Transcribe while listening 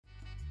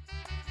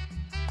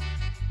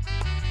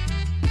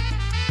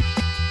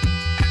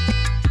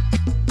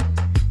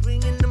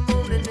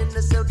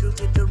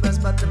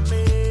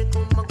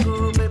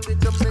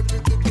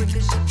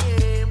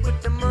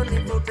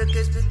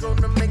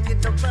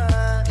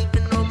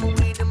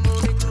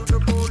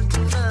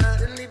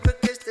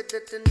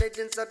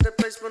agents at the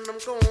place when I'm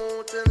gone,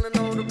 telling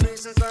all the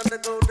reasons I to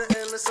go to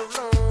hell so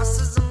long. I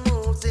said some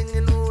more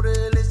singing, who the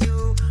hell is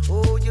you?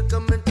 Oh, you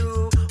coming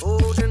through,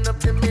 holding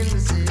up your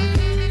music.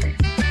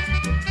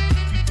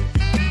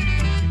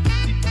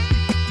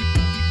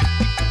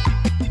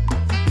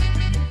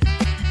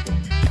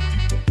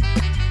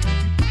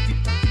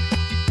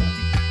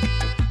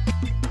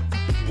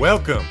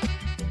 Welcome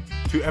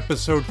to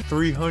episode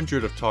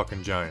 300 of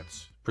Talking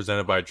Giants,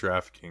 presented by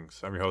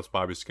DraftKings. I'm your host,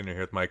 Bobby Skinner, here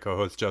with my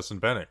co-host, Justin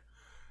Bennett.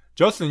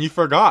 Justin, you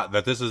forgot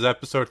that this is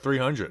episode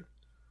 300.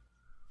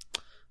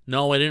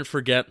 No, I didn't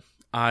forget.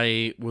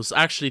 I was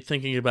actually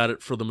thinking about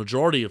it for the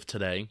majority of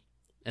today,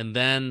 and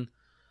then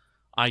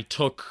I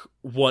took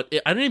I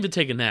didn't even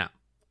take a nap.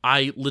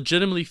 I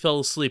legitimately fell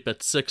asleep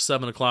at 6,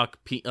 7 o'clock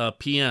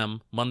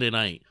p.m. Monday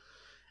night.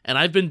 And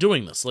I've been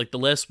doing this. Like the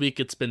last week,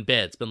 it's been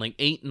bad. It's been like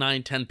 8,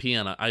 9, 10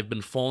 p.m. I've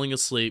been falling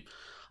asleep.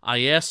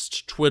 I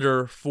asked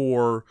Twitter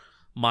for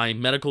my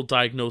medical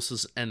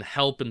diagnosis and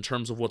help in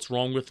terms of what's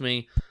wrong with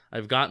me.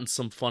 I've gotten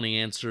some funny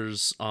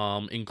answers,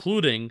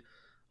 including,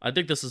 I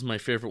think this is my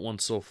favorite one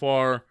so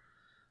far,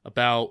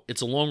 about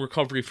it's a long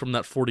recovery from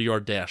that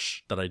 40-yard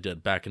dash that I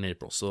did back in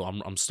April. So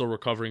I'm still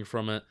recovering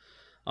from it.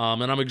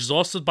 And I'm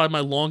exhausted by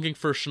my longing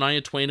for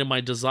Shania Twain and my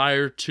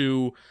desire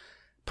to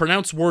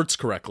pronounce words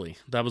correctly.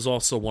 That was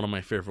also one of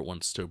my favorite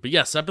ones too. But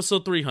yes,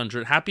 episode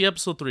 300. Happy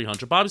episode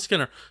 300. Bobby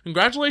Skinner,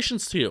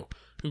 congratulations to you.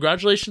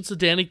 Congratulations to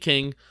Danny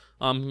King.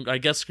 I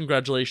guess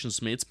congratulations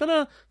to me. It's been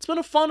a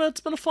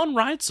fun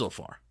ride so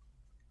far.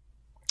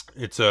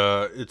 It's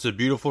a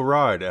beautiful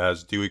ride,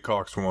 as Dewey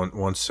Cox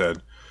once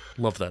said.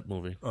 Love that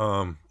movie.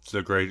 That's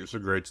a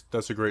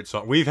great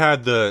song. We've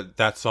had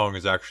that song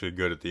is actually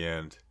good at the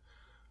end.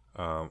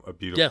 A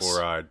beautiful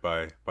ride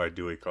by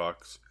Dewey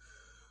Cox.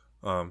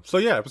 So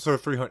yeah,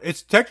 episode 300.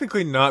 It's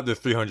technically not the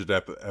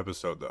 300th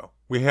episode though.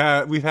 We've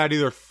had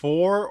either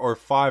 4 or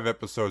 5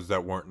 episodes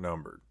that weren't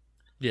numbered.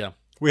 Yeah.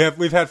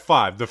 We've had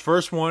 5. The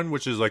first one,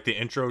 which is like the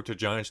intro to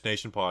Giants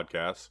Nation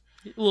podcast.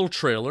 A little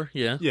trailer,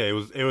 yeah. Yeah,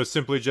 it was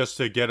simply just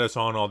to get us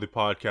on all the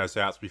podcast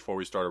apps before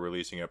we started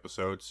releasing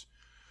episodes.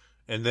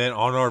 And then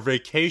on our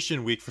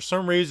vacation week, for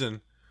some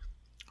reason,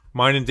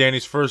 mine and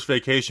Danny's first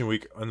vacation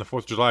week on the 4th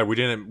of July, we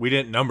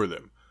didn't number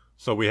them.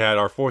 So we had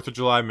our 4th of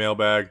July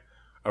mailbag,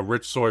 a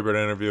Rich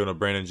Soybert interview, and a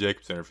Brandon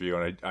Jacobs interview,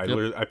 and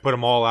I put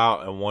them all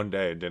out in one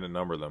day and didn't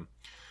number them.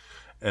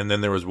 And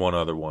then there was one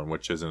other one,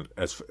 which isn't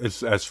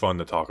as fun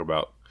to talk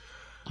about.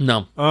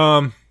 No.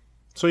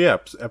 So yeah,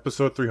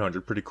 episode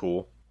 300, pretty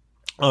cool.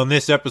 On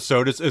this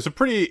episode, it's a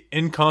pretty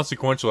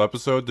inconsequential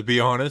episode, to be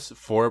honest,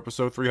 for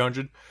episode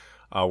 300.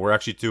 We're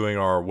actually doing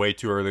our way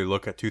too early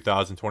look at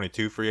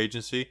 2022 free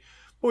agency.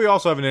 But we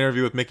also have an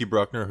interview with Mickey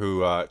Brueckner,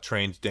 who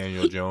trains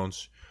Daniel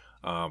Jones.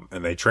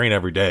 And they train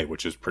every day,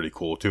 which is pretty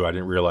cool too. I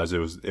didn't realize it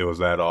was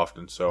that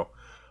often. So,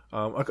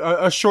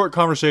 a short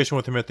conversation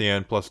with him at the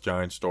end, plus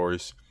Giant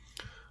stories.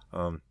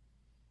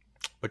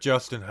 But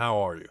Justin, how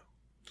are you?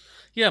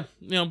 Yeah,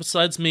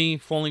 besides me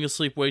falling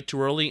asleep way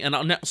too early, and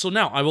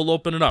now I will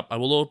open it up. I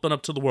will open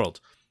up to the world.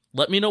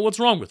 Let me know what's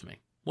wrong with me.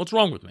 What's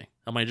wrong with me?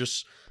 Am I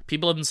just?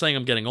 People have been saying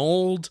I'm getting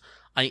old.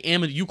 I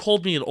am. You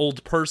called me an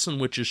old person,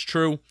 which is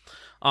true.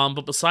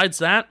 But besides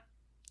that,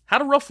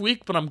 had a rough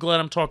week, but I'm glad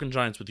I'm talking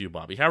Giants with you,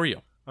 Bobby. How are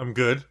you? I'm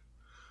good.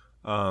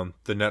 The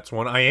Nets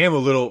won. I am a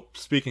little,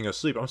 speaking of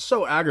sleep, I'm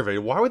so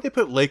aggravated. Why would they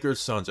put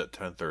Lakers Suns at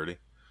 10:30?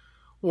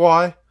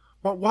 Why?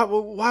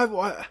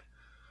 Why?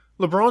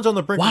 LeBron's on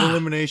the brink of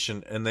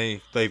elimination, and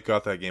they've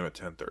got that game at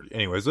 10:30.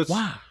 Anyways,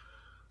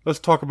 let's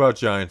talk about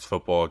Giants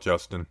football,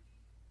 Justin.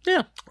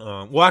 Yeah.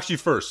 Well, actually,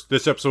 first,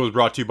 this episode was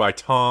brought to you by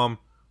Tom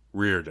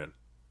Reardon.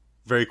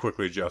 Very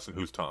quickly, Justin,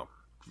 who's Tom?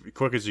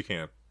 Quick as you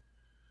can.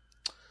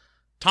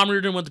 Tom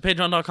Reardon went to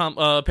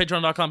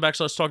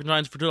patreon.com/Talking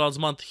Giants for $2 a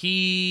month.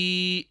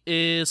 He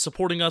is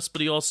supporting us,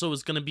 but he also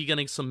is going to be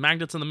getting some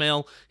magnets in the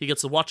mail. He gets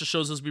to watch the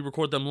shows as we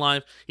record them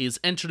live. He is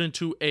entered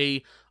into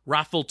a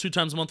raffle 2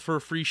 times a month for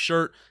a free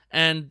shirt,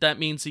 and that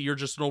means that you're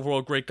just an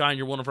overall great guy and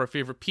you're one of our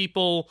favorite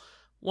people.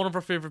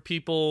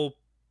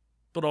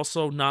 But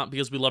also not,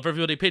 because we love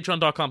everybody.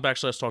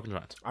 Patreon.com/Talking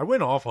Giants. I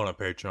went off on a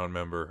Patreon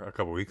member a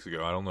couple weeks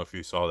ago. I don't know if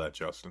you saw that,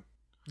 Justin.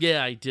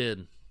 Yeah, I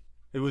did.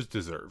 It was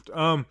deserved.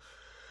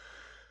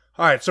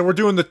 All right, so we're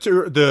doing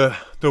the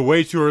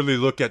way too early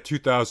look at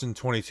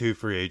 2022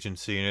 free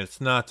agency, and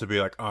it's not to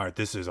be like, all right,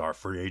 this is our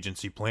free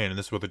agency plan, and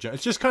this is what the Giants.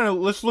 It's just kind of,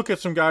 let's look at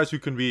some guys who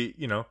can be,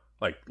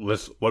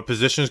 what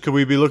positions could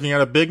we be looking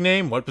at a big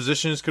name? What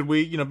positions could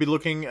we, be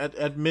looking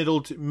at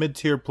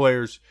mid-tier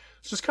players?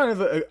 It's just kind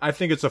of, I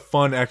think it's a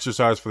fun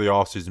exercise for the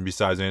offseason,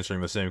 besides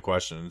answering the same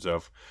questions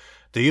of,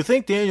 do you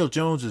think Daniel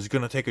Jones is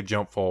going to take a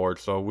jump forward?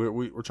 So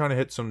we're trying to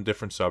hit some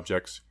different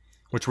subjects,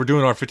 which we're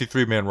doing our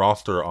 53-man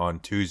roster on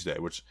Tuesday,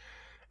 which,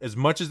 as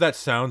much as that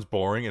sounds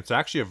boring, it's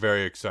actually a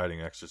very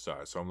exciting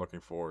exercise, so I'm looking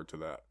forward to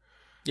that.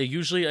 Yeah,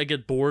 usually I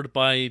get bored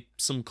by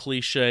some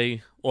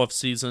cliche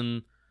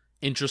off-season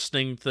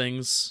interesting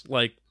things.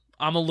 Like,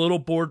 I'm a little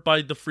bored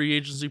by the free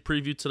agency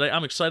preview today.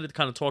 I'm excited to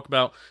kind of talk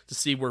about, to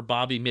see where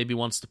Bobby maybe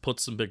wants to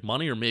put some big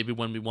money, or maybe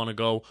when we want to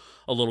go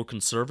a little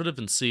conservative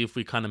and see if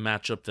we kind of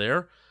match up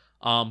there.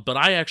 But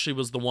I actually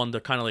was the one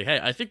that kind of like, hey,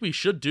 I think we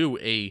should do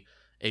a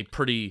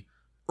pretty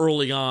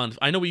early on.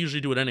 I know we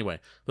usually do it anyway,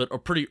 but a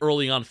pretty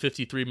early on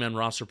 53-man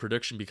roster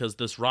prediction, because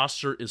this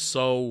roster is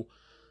so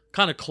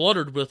kind of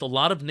cluttered with a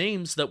lot of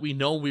names that we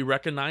know we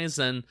recognize,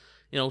 and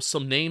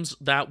some names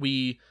that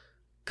we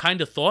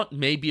kind of thought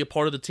may be a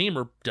part of the team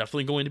are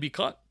definitely going to be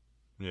cut.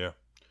 Yeah.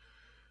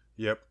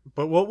 Yep.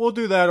 But we'll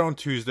do that on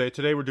Tuesday.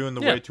 Today we're doing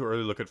the way too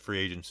early look at free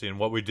agency. And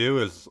what we do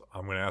is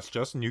I'm going to ask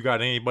Justin, you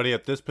got anybody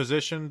at this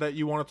position that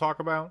you want to talk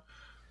about?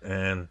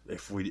 And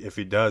if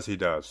he does, he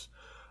does.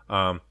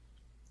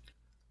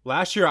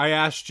 Last year I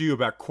asked you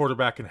about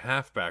quarterback and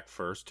halfback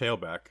first,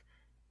 tailback,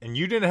 and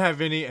you didn't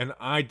have any and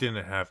I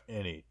didn't have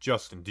any.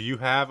 Justin, do you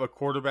have a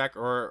quarterback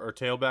or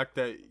tailback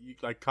that you,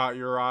 caught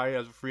your eye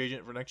as a free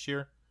agent for next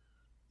year?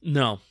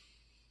 No.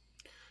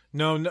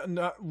 No,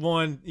 not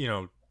one,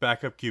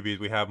 backup QBs.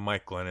 We have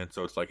Mike Glennon,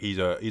 so it's like he's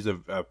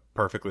a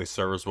perfectly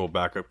serviceable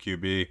backup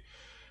QB.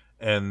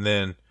 And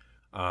then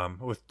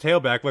with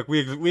tailback,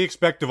 we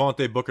expect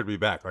Devontae Booker to be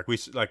back.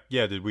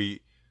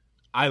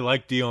 I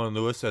like Dion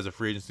Lewis as a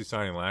free agency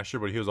signing last year,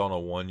 but he was on a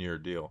 1-year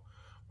deal.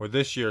 Where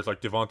this year it's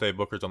like Devontae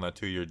Booker's on that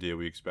 2-year deal.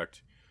 We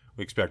expect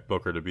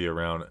Booker to be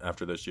around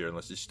after this year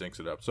unless he stinks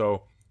it up.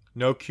 So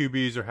no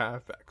QBs or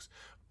halfbacks.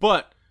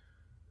 But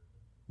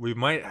we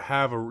might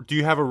have do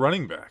you have a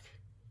running back?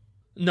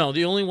 No,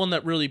 the only one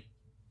that really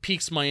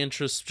piques my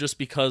interest, just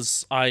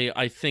because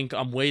I think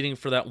I'm waiting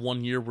for that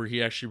 1 year where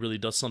he actually really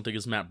does something,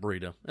 is Matt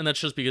Breida. And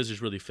that's just because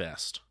he's really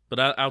fast. But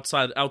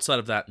outside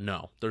of that,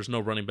 no. There's no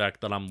running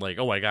back that I'm like,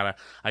 oh, I gotta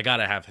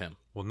have him.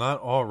 Well,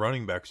 not all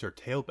running backs are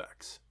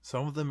tailbacks.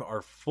 Some of them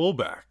are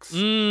fullbacks.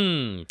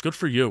 Good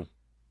for you.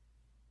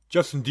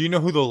 Justin, do you know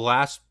who the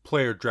last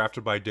player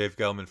drafted by Dave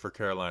Gettleman for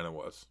Carolina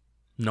was?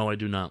 No, I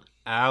do not.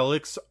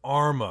 Alex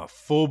Arma,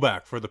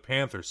 fullback for the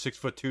Panthers,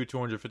 6'2",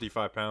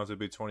 255 pounds, it'd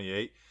be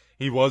 28.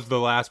 He was the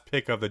last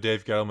pick of the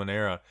Dave Gettleman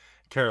era,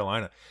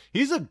 Carolina.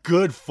 He's a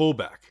good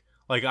fullback.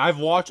 Like when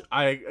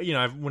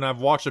I've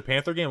watched a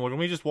Panther game, let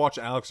me just watch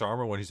Alex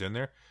Arma when he's in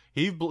there.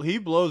 He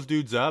blows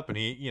dudes up, and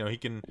he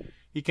can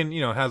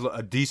has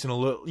a decent a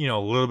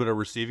little bit of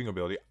receiving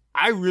ability.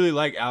 I really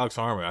like Alex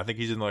Arma. I think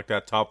he's in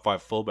that top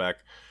 5 fullback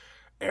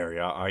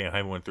area. I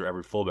haven't went through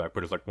every fullback,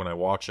 but it's like when I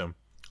watch him.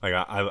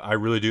 I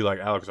really do like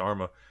Alex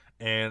Arma,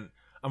 and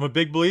I'm a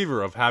big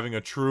believer of having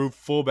a true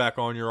fullback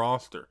on your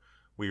roster.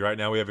 Right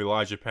now we have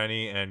Elijah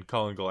Penny and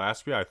Cullen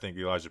Gillespie. I think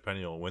Elijah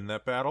Penny will win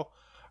that battle,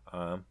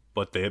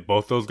 but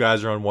both those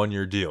guys are on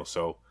 1-year deal,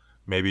 so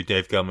maybe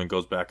Dave Gettleman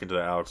goes back into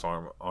the Alex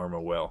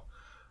Arma well.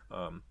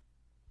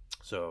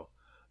 So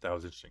that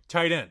was interesting.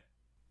 Tight end.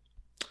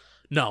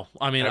 No,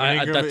 I mean,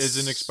 Ingram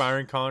is an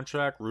expiring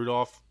contract.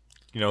 Rudolph,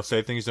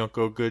 say things don't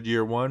go good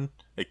year 1.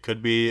 It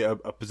could be a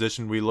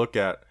position we look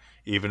at,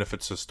 even if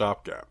it's a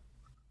stopgap.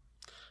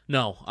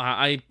 No,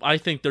 I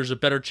think there's a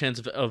better chance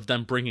of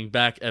them bringing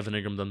back Evan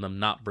Ingram than them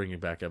not bringing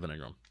back Evan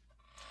Ingram.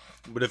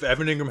 But if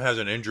Evan Ingram has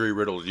an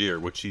injury-riddled year,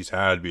 which he's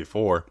had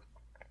before,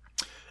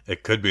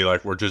 it could be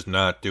like we're just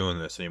not doing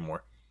this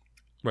anymore.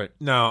 Right.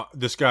 Now,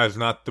 this guy's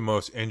not the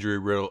most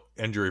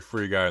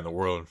injury-free guy in the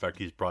world. In fact,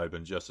 he's probably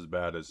been just as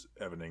bad as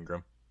Evan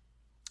Ingram.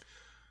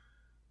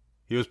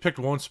 He was picked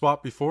one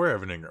spot before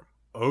Evan Ingram.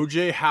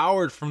 O.J.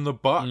 Howard from the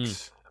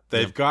Bucks.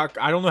 They've got,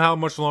 I don't know how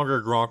much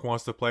longer Gronk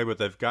wants to play, but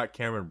they've got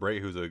Cameron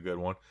Brate, who's a good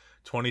one.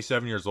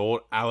 27 years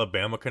old.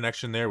 Alabama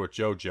connection there with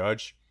Joe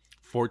Judge.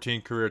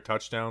 14 career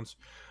touchdowns.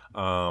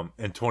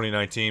 In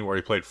 2019, where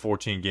he played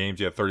 14 games,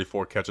 he had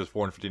 34 catches,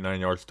 459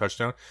 yards,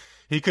 touchdown.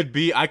 I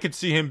could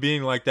see him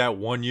being like that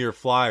 1-year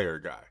flyer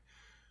guy.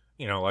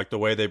 Like the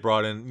way they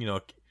brought in,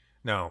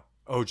 now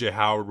O.J.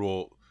 Howard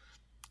will,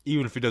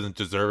 even if he doesn't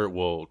deserve it,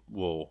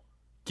 will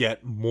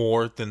get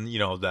more than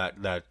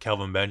that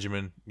Kelvin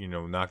Benjamin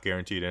not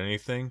guaranteed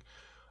anything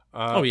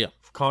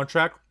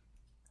contract.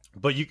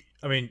 But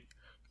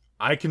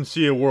I can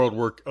see a world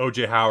where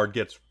O.J. Howard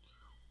gets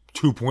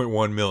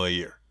 $2.1 million a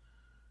year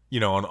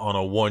on a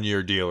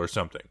 1-year deal or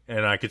something,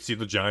 and I could see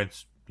the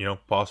Giants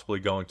possibly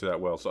going to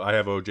that well. So I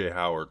have O.J.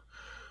 Howard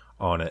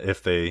on it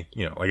if they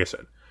like I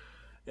said,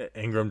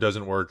 Ingram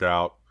doesn't work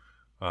out,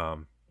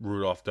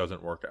 Rudolph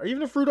doesn't work out.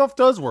 Even if Rudolph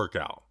does work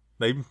out,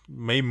 they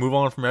may move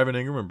on from Evan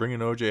Ingram and bring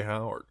in O.J.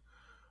 Howard.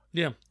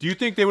 Yeah. Do you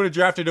think they would have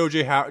drafted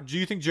O.J. Howard? Do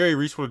you think Jerry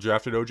Reese would have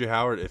drafted O.J.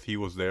 Howard if he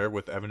was there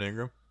with Evan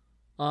Ingram?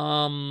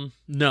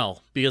 No,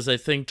 because I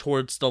think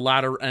towards the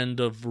latter end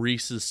of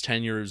Reese's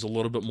tenure is a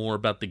little bit more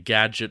about the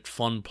gadget,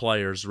 fun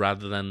players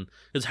rather than,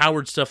 because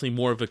Howard's definitely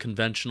more of a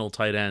conventional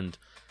tight end.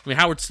 I mean,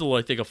 Howard's still,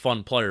 I think, a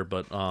fun player,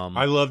 but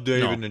I love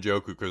David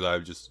Njoku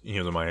because he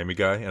was a Miami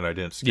guy, and I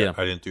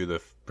didn't do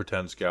the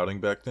pretend scouting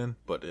back then,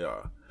 but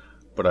yeah.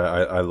 But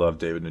I love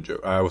David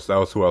Njoku. That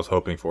was who I was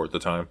hoping for at the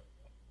time.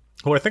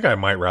 Who I think I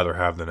might rather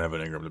have than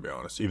Evan Ingram, to be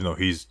honest, even though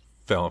he's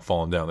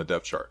fallen down the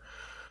depth chart.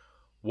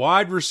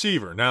 Wide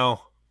receiver.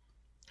 Now,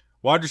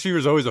 wide receiver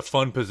is always a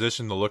fun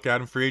position to look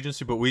at in free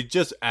agency, but we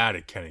just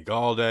added Kenny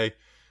Galladay.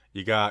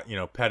 You got,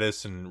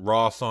 Pettis and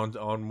Ross on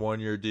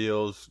 1-year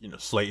deals.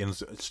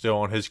 Slayton's still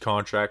on his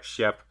contract.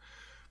 Shep,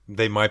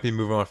 they might be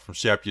moving on from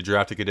Shep. You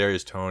drafted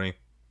Kadarius Toney.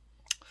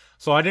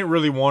 So I didn't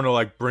really want to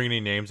like bring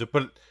any names up,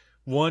 but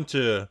one,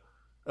 to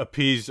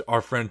appease our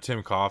friend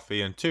Tim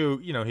Coffey, and two,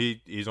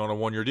 he's on a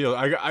 1-year deal.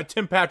 I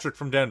Tim Patrick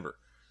from Denver,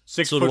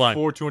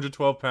 6'4",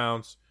 212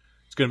 pounds.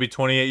 He's going to be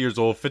 28 years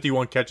old,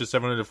 51 catches,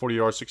 740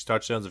 yards, 6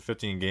 touchdowns in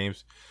 15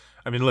 games.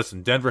 I mean,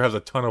 listen, Denver has a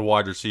ton of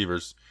wide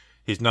receivers.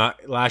 He's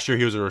not. Last year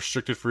he was a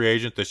restricted free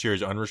agent. This year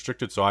he's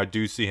unrestricted, so I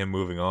do see him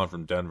moving on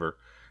from Denver.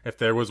 If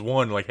there was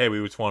one, like, hey, we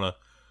would want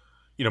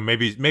to,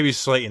 maybe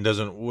Slayton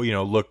doesn't,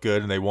 look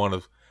good, and they want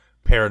to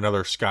pair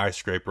another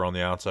skyscraper on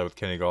the outside with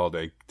Kenny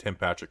Galladay, Tim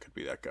Patrick could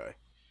be that guy.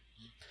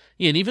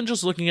 Yeah, and even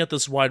just looking at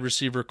this wide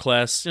receiver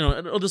class,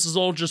 this is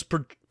all just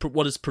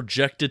what is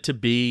projected to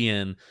be,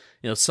 and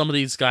some of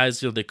these guys,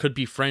 they could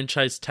be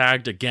franchise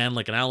tagged again,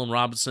 like an Allen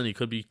Robinson. He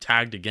could be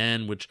tagged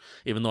again, which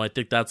even though I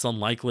think that's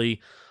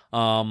unlikely,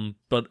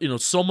 but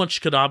so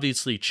much could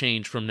obviously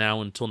change from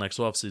now until next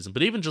offseason.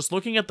 But even just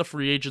looking at the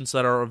free agents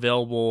that are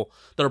available,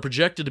 that are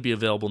projected to be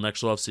available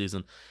next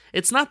offseason,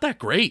 it's not that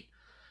great.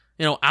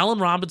 Allen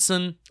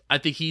Robinson, I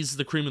think he's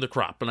the cream of the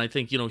crop, and I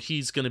think,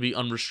 he's going to be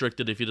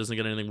unrestricted if he doesn't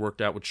get anything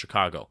worked out with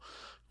Chicago.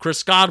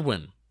 Chris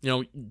Godwin,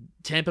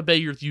 Tampa Bay,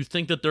 you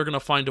think that they're going to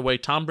find a way.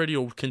 Tom Brady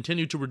will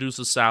continue to reduce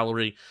his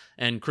salary,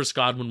 and Chris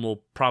Godwin will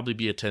probably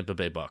be a Tampa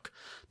Bay Buck.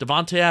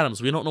 Devontae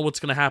Adams, we don't know what's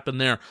going to happen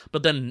there.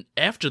 But then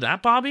after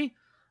that, Bobby,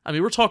 I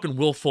mean, we're talking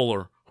Will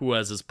Fuller, who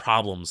has his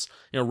problems.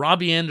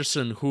 Robbie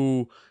Anderson,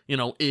 who,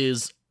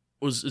 is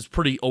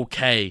pretty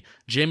okay.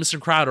 Jamison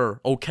Crowder,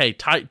 okay.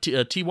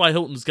 T.Y.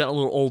 Hilton's gotten a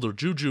little older.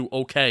 Juju,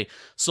 okay.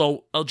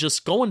 So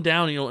just going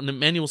down, and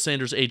Emmanuel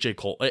Sanders,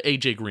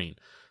 AJ Green.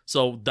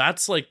 So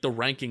that's like the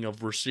ranking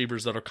of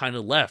receivers that are kind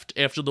of left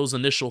after those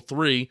initial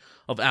 3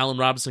 of Allen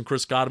Robinson,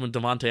 Chris Godwin,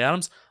 Devontae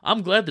Adams.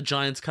 I'm glad the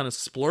Giants kind of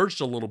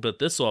splurged a little bit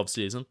this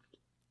offseason.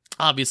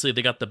 Obviously,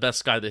 they got the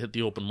best guy that hit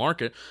the open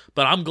market,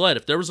 but I'm glad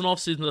if there was an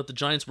offseason that the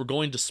Giants were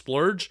going to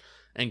splurge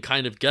and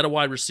kind of get a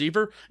wide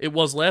receiver, it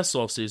was last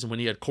offseason when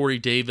you had Corey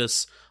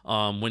Davis,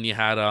 when you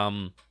had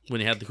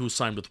who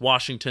signed with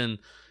Washington.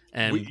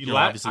 And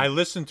I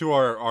listened to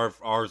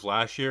ours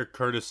last year.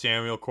 Curtis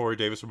Samuel, Corey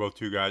Davis were both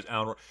 2 guys.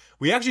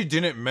 We actually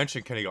didn't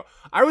mention Kenny Galladay.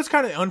 I was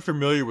kind of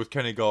unfamiliar with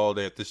Kenny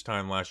Galladay at this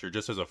time last year,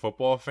 just as a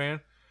football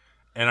fan.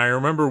 And I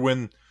remember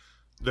when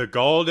the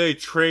Galladay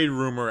trade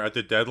rumor at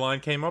the deadline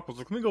came up, I was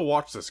like, let me go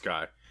watch this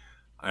guy.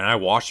 And I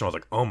watched him. I was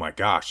like, oh my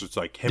gosh, it's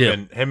like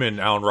him and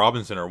Allen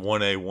Robinson are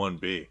 1A,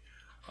 1B.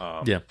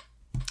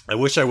 I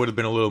wish I would have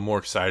been a little more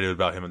excited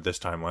about him at this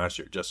time last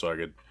year, just so I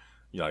could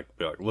be like,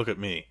 look at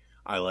me.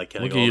 I like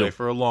Kenny Galladay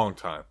for a long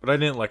time, but I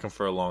didn't like him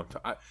for a long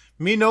time.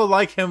 Me no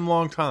like him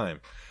long time.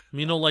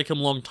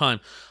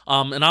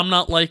 And I'm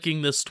not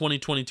liking this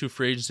 2022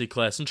 free agency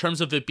class in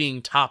terms of it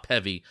being top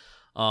heavy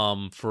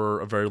for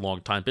a very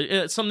long time.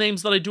 But some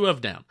names that I do have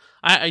down.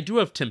 I do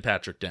have Tim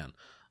Patrick down.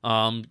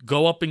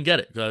 Go up and get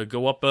it.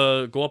 Go up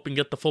and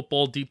get the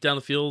football deep down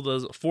the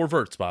field. 4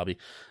 verts, Bobby.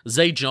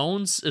 Zay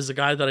Jones is a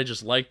guy that I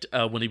just liked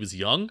when he was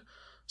young.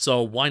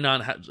 So why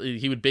not?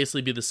 He would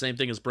basically be the same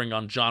thing as bring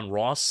on John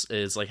Ross.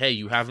 Is like, hey,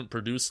 you haven't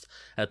produced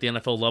at the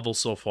NFL level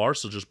so far,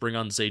 so just bring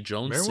on Zay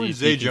Jones. Remember when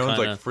Zay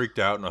Jones freaked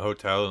out in a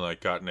hotel and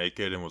got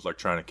naked and was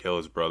trying to kill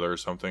his brother or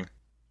something?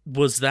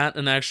 Was that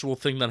an actual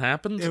thing that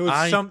happened? It was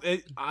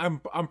I'm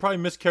probably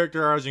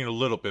mischaracterizing it a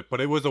little bit, but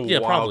it was a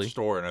wild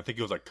story, and I think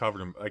it was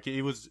covered in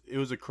it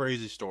was a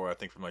crazy story. I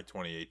think from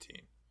 2018.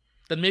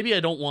 Then maybe I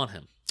don't want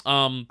him.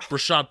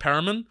 Brashad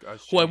Perriman,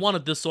 who I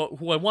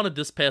wanted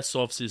this past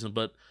offseason,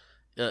 but.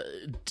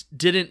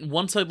 Didn't.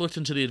 Once I looked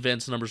into the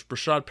advanced numbers,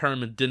 Brashad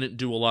Perriman didn't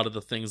do a lot of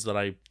the things that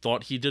I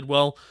thought he did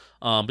well.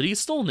 But he's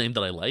still a name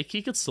that I like.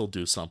 He could still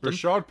do something.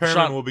 Brashad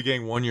Perriman will be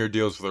getting 1-year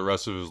deals for the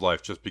rest of his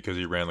life just because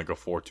he ran a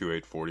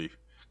 4.28 40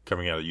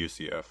 coming out of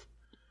UCF.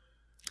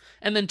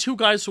 And then 2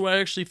 guys who I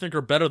actually think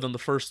are better than the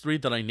first 3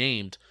 that I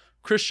named: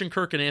 Christian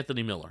Kirk and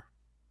Anthony Miller.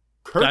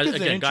 Kirk is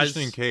an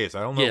interesting case. I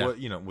don't know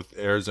what with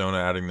Arizona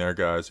adding their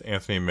guys,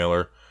 Anthony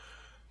Miller.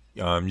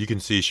 You can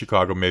see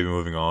Chicago maybe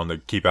moving on. They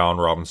keep Allen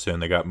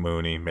Robinson. They got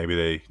Mooney.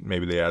 Maybe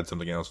they add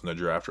something else in the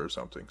draft or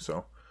something.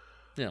 So,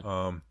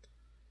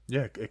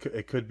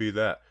 it could be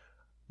that.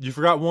 You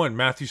forgot one.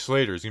 Matthew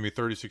Slater is gonna be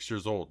 36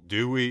 years old.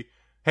 Do we?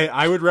 Hey,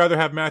 I would rather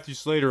have Matthew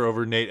Slater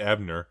over Nate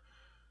Ebner.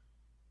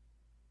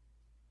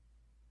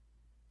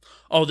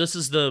 Oh, this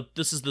is the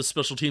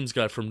special teams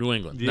guy from New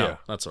England. Yeah. No,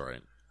 that's all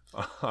right.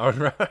 I would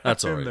rather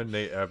have him than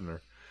Nate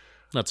Ebner.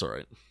 That's all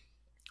right.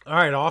 All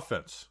right,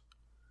 offense.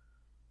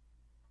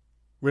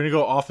 We're going to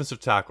go offensive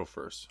tackle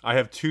first. I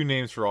have 2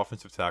 names for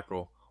offensive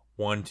tackle,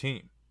 1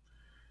 team.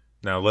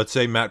 Now, let's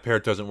say Matt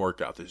Parrott doesn't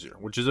work out this year,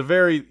 which is a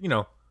very,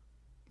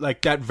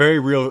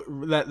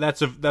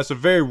 that's a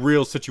very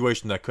real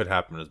situation that could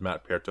happen as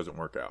Matt Parrott doesn't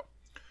work out.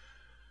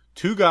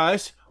 2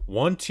 guys,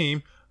 1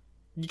 team.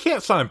 You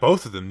can't sign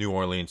both of them, New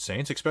Orleans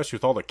Saints, especially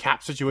with all the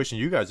cap situation.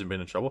 You guys have been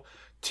in trouble.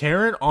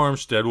 Terron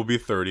Armstead will be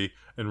 30,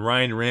 and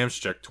Ryan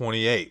Ramczyk,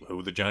 28,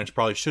 who the Giants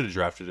probably should have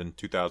drafted in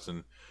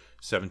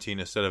 2017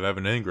 instead of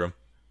Evan Ingram.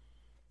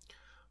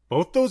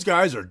 Both those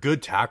guys are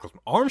good tackles.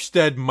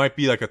 Armstead might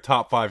be a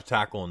top 5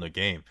 tackle in the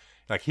game.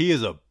 He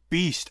is a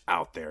beast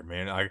out there,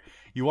 man. Like,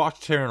 you watch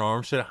Taron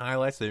Armstead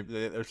highlights,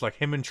 there's like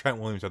him and Trent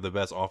Williams have the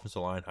best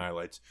offensive line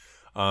highlights,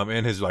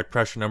 and his like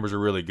pressure numbers are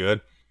really good.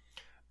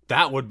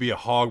 That would be a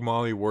hog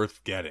molly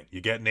worth getting.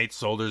 You get Nate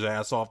Solder's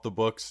ass off the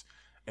books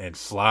and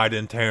slide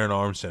in Taron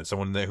Armstead,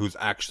 someone who's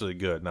actually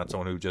good, not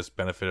someone who just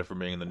benefited from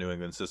being in the New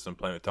England system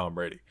playing with Tom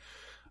Brady.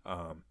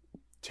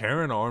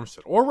 Taron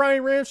Armstead or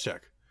Ryan Ramczyk.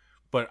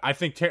 But I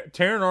think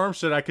Taron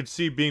Armstead, I could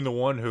see being the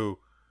one who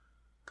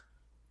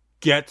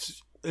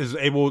is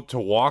able to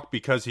walk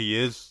because he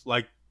is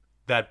like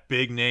that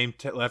big name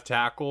left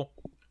tackle,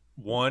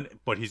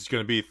 but he's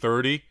going to be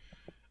 30.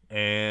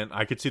 And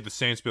I could see the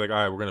Saints be like, all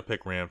right, we're going to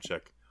pick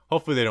Ramczyk.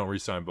 Hopefully they don't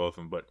re-sign both of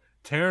them. But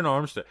Taron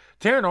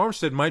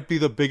Armstead might be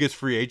the biggest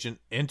free agent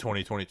in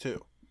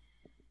 2022.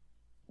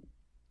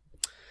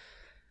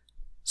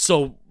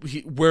 So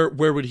where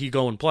would he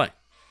go and play?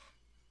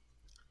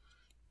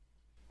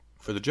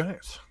 For the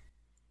Giants.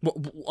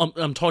 Well,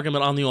 I'm talking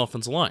about on the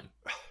offensive line.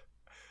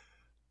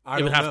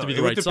 It would have to be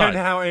the right side. It would depend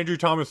how Andrew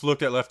Thomas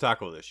looked at left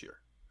tackle this year.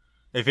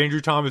 If Andrew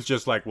Thomas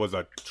just like was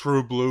a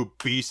true blue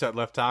beast at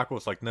left tackle,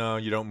 it's like, no,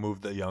 you don't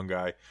move the young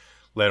guy.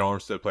 Let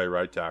Armstead play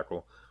right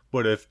tackle.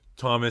 But if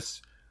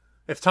Thomas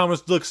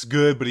looks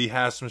good but he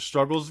has some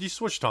struggles, you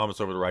switch Thomas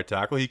over to right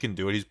tackle. He can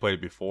do it. He's played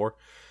it before.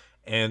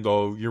 And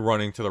though you're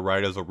running to the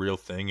right as a real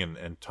thing,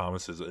 and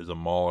Thomas is a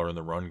mauler in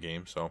the run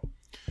game, so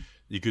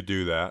you could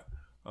do that.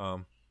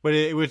 But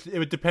it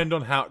would depend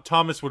on how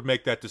Thomas would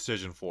make that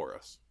decision for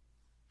us.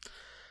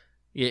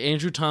 Yeah,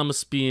 Andrew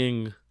Thomas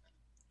being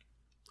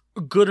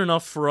good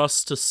enough for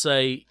us to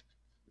say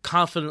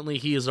confidently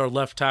he is our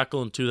left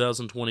tackle in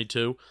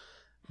 2022.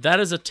 That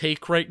is a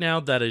take right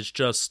now that is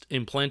just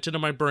implanted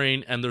in my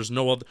brain, and there's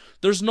no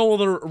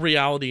other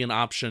reality and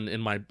option in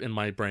my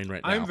brain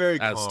right now. I'm very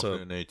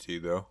confident in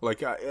AT though.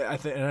 Like I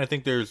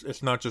think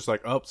it's not just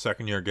like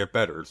second year get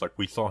better. It's like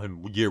we saw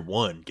him year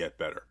one get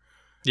better.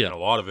 Yeah, and a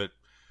lot of it.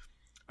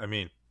 I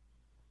mean,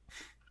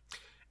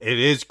 it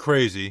is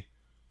crazy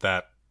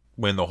that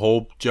when the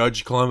whole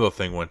Judge Colombo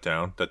thing went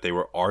down, that they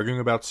were arguing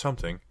about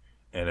something,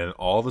 and then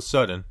all of a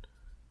sudden,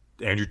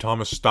 Andrew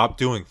Thomas stopped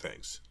doing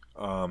things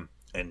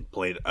and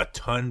played a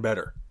ton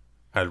better.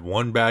 Had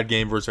one bad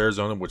game versus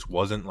Arizona, which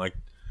wasn't like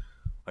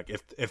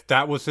if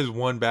that was his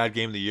one bad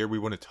game of the year, we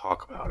wouldn't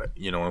talk about it.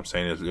 You know what I'm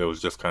saying? It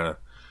was just kind of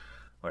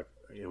like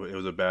it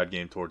was a bad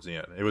game towards the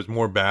end. It was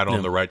more bad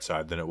on the right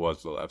side than it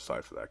was the left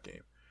side for that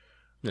game.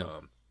 Yeah.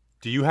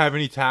 Do you have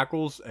any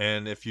tackles?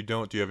 And if you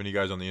don't, do you have any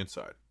guys on the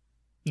inside?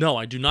 No,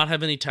 I do not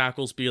have any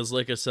tackles because,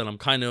 like I said, I'm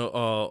kind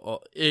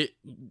of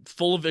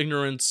full of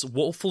ignorance,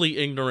 woefully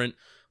ignorant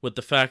with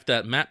the fact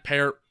that Matt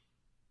Parrott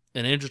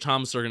and Andrew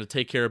Thomas are going to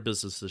take care of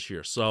business this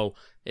year. So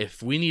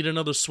if we need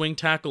another swing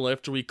tackle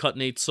after we cut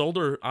Nate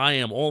Solder, I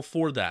am all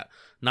for that.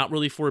 Not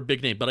really for a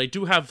big name, but I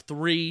do have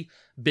 3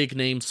 big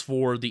names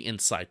for the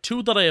inside.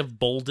 2 that I have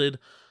bolded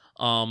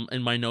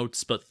in my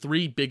notes, but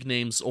 3 big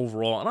names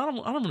overall. And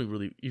I don't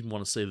really even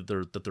want to say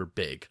that they're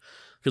big,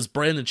 because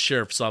Brandon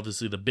Sheriff's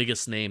obviously the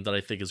biggest name that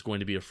I think is going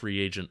to be a free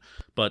agent.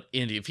 But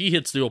Andy, if he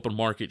hits the open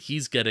market,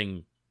 he's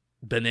getting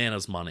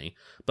bananas money.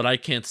 But I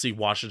can't see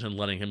Washington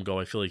letting him go.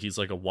 I feel like he's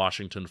like a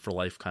Washington for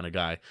life kind of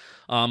guy.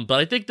 But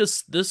I think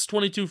this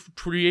 2022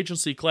 free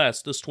agency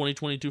class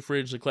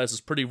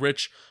is pretty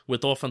rich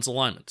with offensive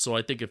linemen. So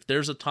I think if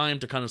there's a time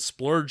to kind of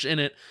splurge in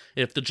it,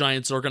 if the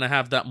Giants are going to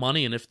have that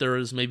money, and if there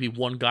is maybe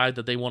one guy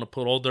that they want to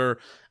put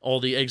all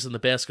the eggs in the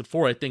basket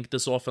for, I think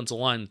this offensive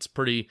line it's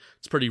pretty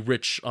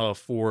rich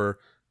for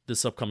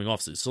this upcoming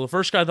offseason. So the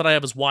first guy that I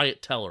have is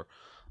Wyatt Teller.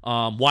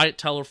 Wyatt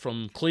Teller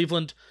from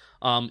Cleveland.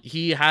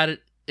 He had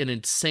an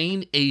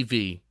insane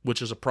AV,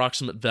 which is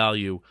approximate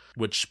value,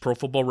 which Pro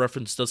Football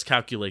Reference does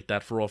calculate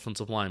that for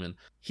offensive linemen.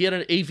 He had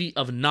an AV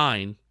of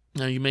 9.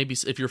 Now, you may be,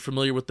 if you're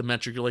familiar with the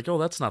metric, you're like, oh,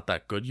 that's not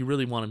that good. You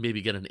really want to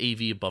maybe get an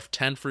AV above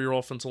 10 for your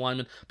offensive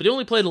lineman. But he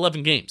only played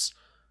 11 games.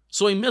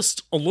 So he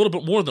missed a little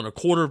bit more than a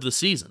quarter of the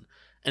season.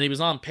 And he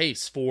was on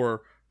pace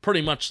for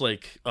pretty much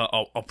like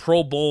a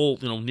Pro Bowl,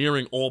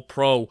 nearing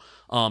All-Pro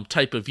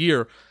type of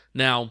year.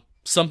 Now,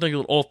 something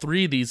that all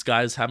 3 of these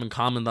guys have in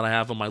common that I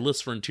have on my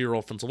list for interior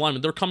offensive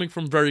linemen, they're coming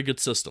from very good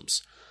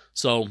systems.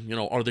 So,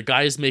 are the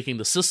guys making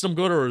the system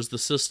good, or is the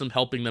system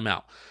helping them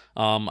out?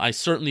 I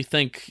certainly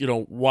think,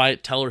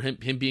 Wyatt Teller,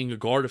 him being a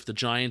guard, if the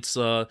Giants,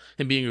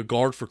 him being a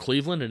guard for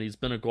Cleveland, and he's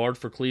been a guard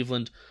for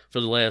Cleveland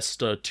for the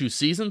last 2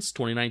 seasons,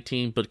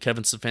 2019, but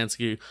Kevin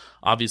Stefanski,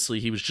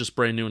 obviously, he was just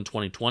brand new in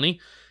 2020.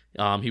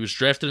 He was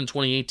drafted in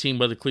 2018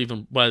 by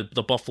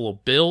the Buffalo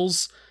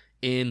Bills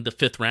in the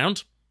 5th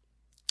round.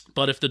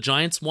 But if the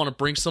Giants want to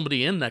bring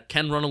somebody in that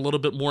can run a little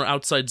bit more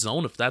outside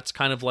zone, if that's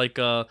kind of like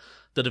the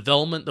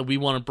development that we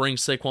want to bring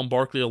Saquon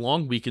Barkley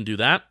along, we can do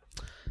that.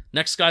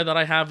 Next guy that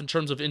I have in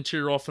terms of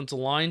interior offensive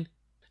line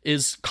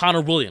is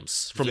Connor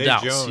Williams from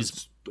Dallas.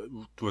 Jones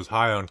was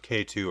high on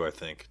K2, I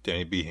think.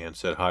 Danny Behan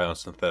said high on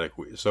synthetic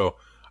wheat. So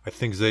I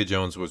think Zay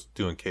Jones was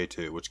doing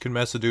K2, which can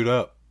mess a dude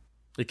up.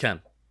 It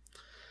can.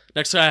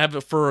 Next guy I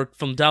have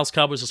from Dallas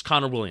Cowboys is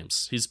Connor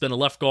Williams. He's been a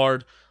left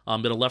guard,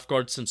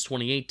 since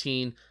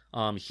 2018.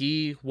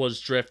 He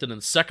was drafted in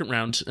the 2nd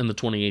round in the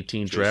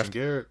 2018 draft.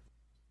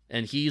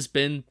 And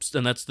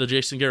that's the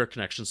Jason Garrett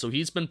connection. So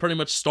he's been pretty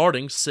much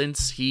starting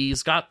since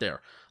he's got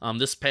there.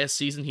 This past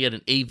season, he had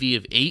an AV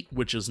of 8,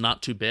 which is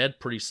not too bad,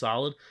 pretty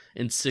solid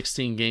in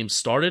 16 games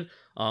started.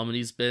 And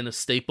he's been a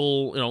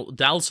staple,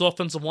 Dallas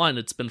offensive line.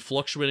 It's been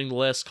fluctuating the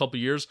last couple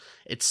of years.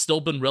 It's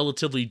still been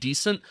relatively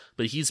decent,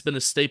 but he's been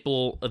a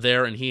staple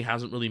there, and he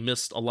hasn't really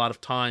missed a lot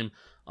of time.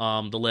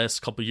 The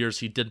last couple of years,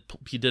 he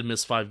did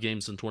miss 5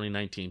 games in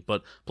 2019,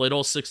 but played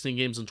all 16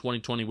 games in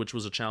 2020, which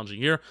was a challenging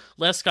year.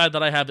 Last guy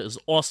that I have is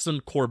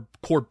Austin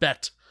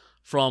Corbett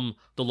from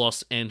the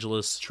Los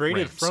Angeles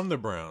Traded Rams. from the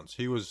Browns.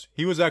 He was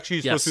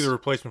actually supposed to be the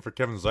replacement for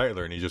Kevin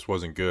Zeitler, and he just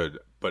wasn't good.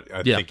 But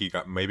I think he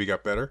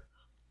got better.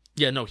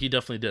 Yeah, no, he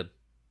definitely did.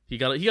 He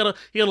got a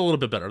little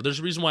bit better. There's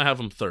a reason why I have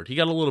him third. He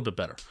got a little bit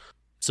better.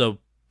 So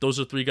those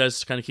are 3 guys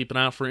to kind of keep an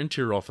eye out for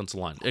interior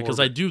offensive line, because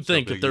I do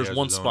think if there's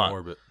one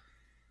spot.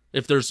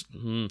 If there's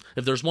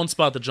one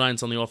spot the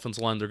Giants on the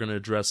offensive line they're going to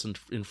address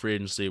in free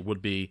agency, it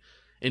would be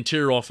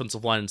interior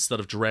offensive line instead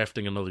of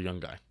drafting another young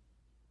guy.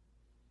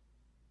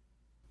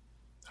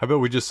 How about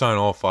we just sign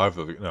all 5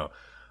 of you?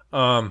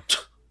 No.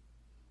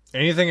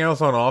 Anything else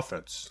on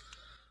offense?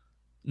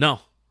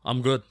 No,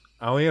 I'm good.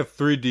 I only have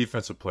 3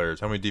 defensive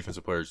players. How many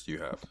defensive players do you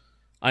have?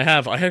 I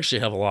actually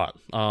have a lot.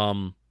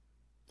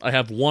 I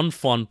have 1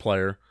 fun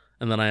player,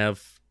 and then I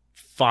have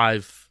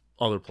 5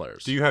 other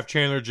players. Do you have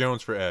Chandler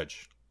Jones for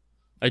edge?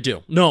 I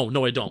do.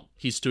 No, I don't.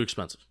 He's too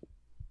expensive.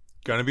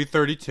 Gonna be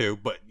 32,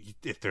 but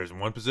if there's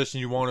one position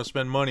you want to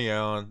spend money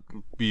on,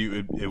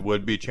 it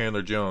would be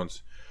Chandler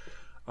Jones.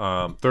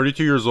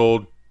 32 years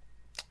old,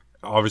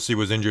 obviously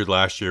was injured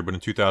last year, but in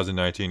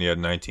 2019 he had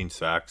 19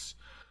 sacks.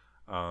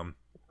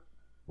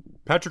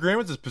 Patrick Graham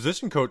was his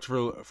position coach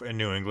in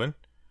New England,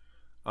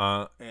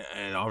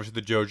 and obviously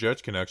the Joe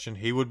Judge connection.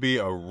 He would be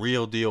a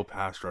real deal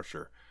pass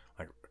rusher.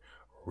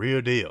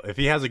 Real deal. If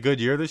he has a good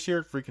year this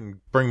year, freaking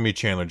bring me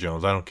Chandler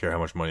Jones. I don't care how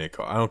much money it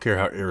costs. I don't care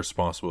how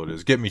irresponsible it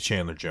is. Get me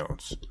Chandler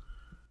Jones.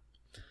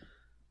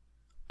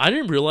 I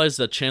didn't realize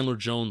that Chandler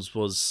Jones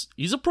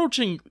he's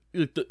approaching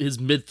his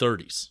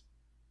mid-30s.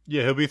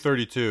 Yeah, he'll be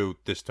 32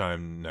 this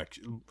time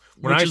next.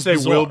 When I say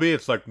bizarre. Will be,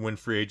 it's like when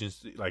free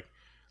agency, like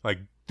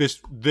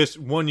this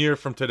 1 year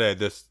from today,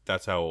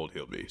 that's how old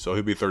he'll be. So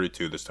he'll be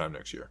 32 this time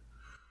next year.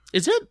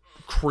 Is it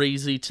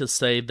crazy to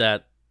say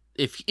that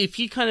if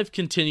he kind of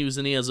continues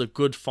and he has a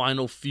good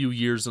final few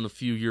years and a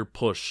few year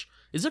push,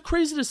 is it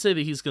crazy to say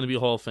that he's going to be a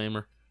Hall of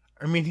Famer?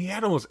 I mean, he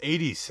had almost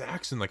 80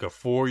 sacks in like a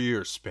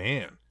 4-year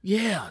span.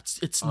 Yeah,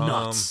 it's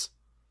nuts.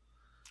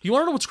 You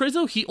want to know what's crazy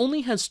though?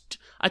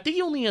 I think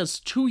he only has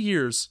 2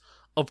 years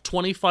of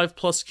 25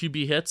 plus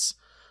QB hits,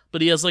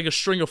 but he has like a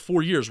string of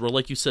 4 years where,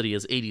 like you said, he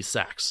has 80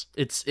 sacks.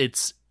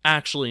 It's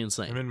actually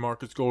insane. Him and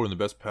Marcus Golden, the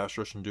best pass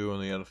rushing duo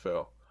in the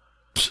NFL.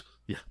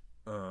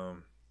 Yeah.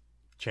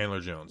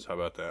 Chandler Jones, how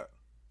about that?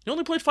 He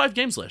only played 5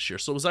 games last year,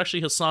 so it was actually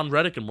Hassan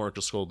Reddick and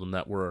Marcus Golden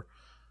that were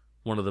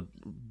one of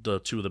the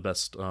 2 of the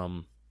best.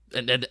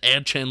 And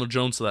add Chandler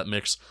Jones to that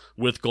mix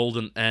with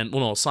Golden and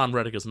Hassan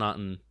Reddick is not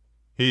in.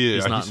 He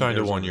signed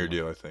a 1-year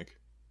deal, I think,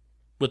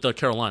 with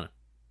Carolina.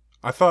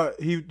 I thought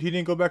he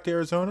didn't go back to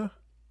Arizona.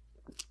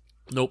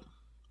 Nope.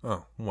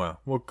 Oh wow.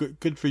 Well,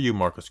 good for you,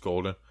 Marcus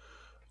Golden.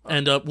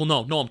 And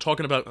no, I'm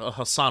talking about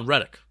Hassan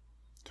Reddick.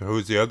 So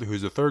who's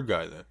the third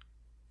guy then?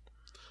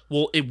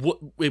 Well,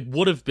 it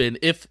would have been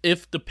if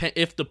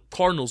the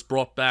Cardinals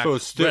brought back.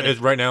 So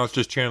right now it's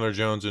just Chandler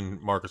Jones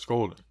and Marcus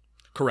Golden.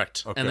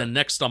 Correct. Okay. And then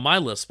next on my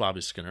list,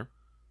 Bobby Skinner,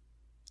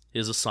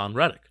 is Hassan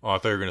Reddick. Oh, I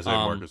thought you were going to say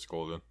Marcus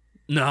Golden.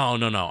 No.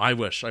 I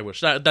wish.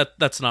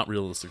 That's not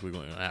realistically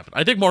going to happen.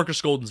 I think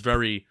Marcus Golden's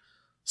very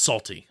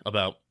salty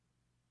about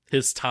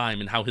his time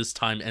and how his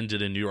time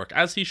ended in New York,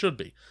 as he should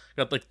be.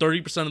 Got like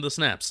 30% of the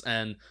snaps,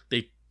 and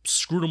they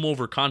screwed him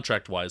over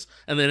contract-wise,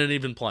 and they didn't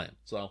even play him.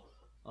 So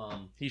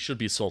he should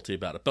be salty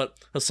about it. But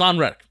Hassan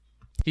Reddick,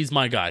 he's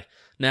my guy.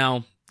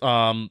 Now,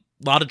 a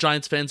lot of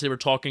Giants fans, they were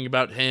talking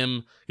about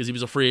him because he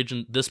was a free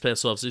agent this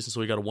past offseason,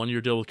 so he got a 1-year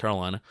deal with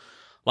Carolina.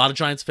 A lot of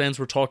Giants fans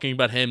were talking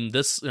about him.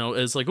 This,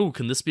 is like,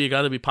 can this be a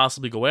guy that we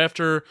possibly go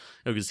after?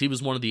 Because he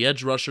was one of the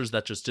edge rushers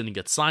that just didn't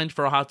get signed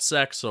for a hot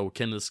sec. So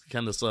can this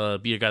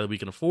be a guy that we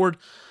can afford?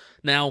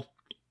 Now,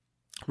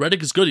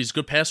 Reddick is good. He's a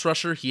good pass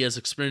rusher. He has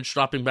experience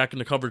dropping back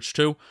into coverage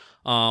too.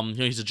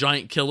 He's a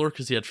giant killer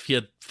because he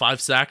had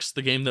 5 sacks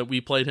the game that we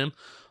played him.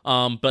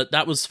 But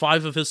that was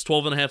 5 of his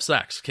 12.5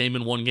 sacks came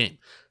in one game.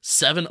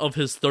 7 of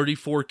his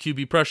 34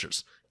 QB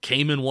pressures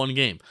came in one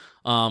game.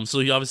 So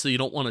you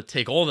don't want to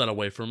take all that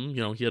away from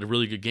him. He had a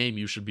really good game.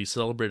 You should be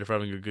celebrated for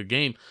having a good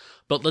game.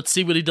 But let's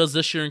see what he does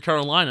this year in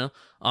Carolina.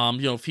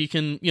 If he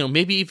can,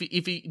 maybe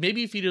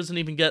if he doesn't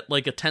even get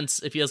like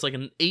if he has like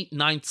an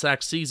 8-9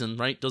 sack season,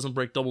 right? Doesn't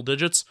break double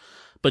digits,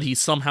 but he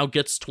somehow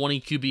gets 20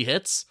 QB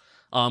hits.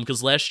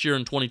 Because last year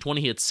in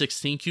 2020 he had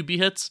 16 QB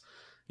hits.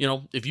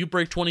 If you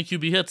break 20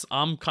 QB hits,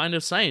 I'm kind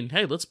of saying,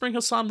 hey, let's bring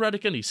Hassan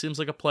Reddick in. He seems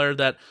like a player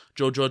that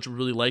Joe Judge would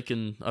really like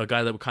and a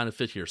guy that would kind of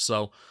fit here.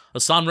 So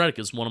Hassan Reddick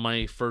is one of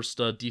my first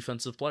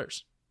defensive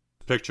players.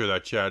 Picture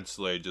that Chad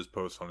Slade just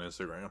posted on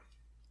Instagram.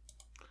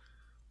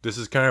 This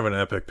is kind of an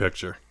epic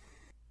picture.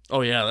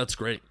 Oh, yeah, that's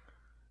great.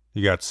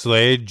 You got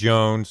Slade,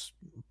 Jones,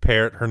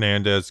 Parrott,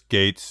 Hernandez,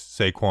 Gates,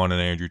 Saquon,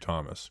 and Andrew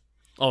Thomas.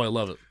 Oh, I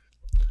love it.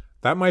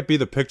 That might be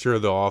the picture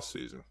of the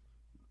offseason.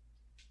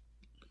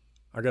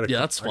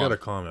 That's fun. I got a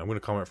comment. I'm going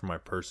to comment from my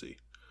Percy.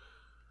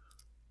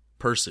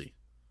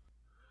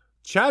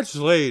 Chad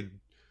Slade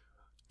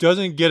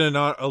doesn't get a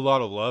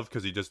lot of love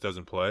because he just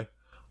doesn't play.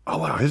 Oh,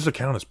 wow. His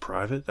account is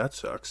private? That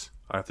sucks.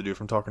 I have to do it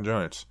from Talking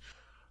Giants.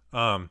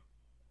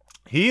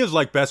 He is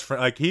like best friend.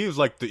 Like he's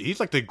like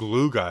the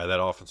glue guy of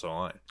that offensive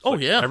line.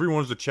 Yeah.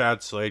 Everyone's the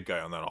Chad Slade guy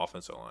on that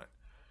offensive line.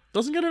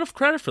 Doesn't get enough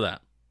credit for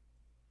that.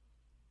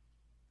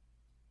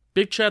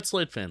 Big Chad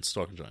Slade fans,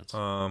 Talking Giants.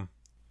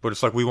 But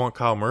it's like we want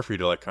Kyle Murphy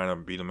to like kind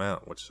of beat him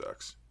out, which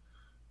sucks.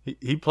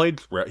 He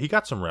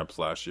got some reps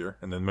last year,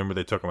 and then remember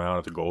they took him out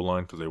at the goal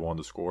line because they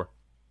wanted to score.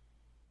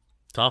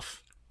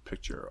 Tough.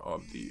 Picture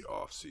of the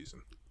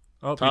offseason.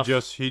 Oh, Tough.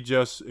 he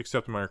just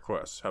accepted my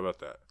request. How about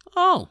that?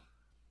 Oh.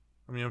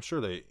 I mean, I'm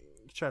sure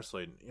Chad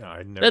Slade. Yeah,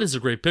 I never. That is a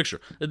great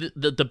picture.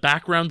 The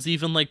background's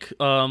even like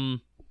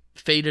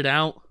faded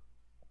out.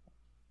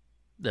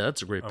 Yeah,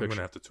 that's a great picture. I'm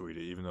gonna have to tweet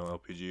it, even though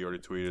LPG already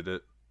tweeted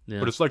it. Yeah.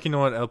 But it's like, you know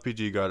what?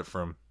 LPG got it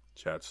from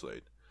Chad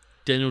Slade.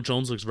 Daniel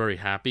Jones looks very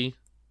happy.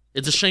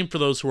 It's a shame for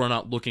those who are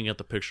not looking at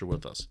the picture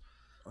with us.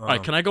 All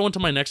right, can I go into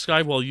my next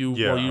guy while you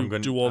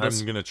do all this?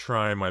 I'm gonna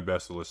try my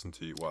best to listen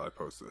to you while I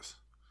post this.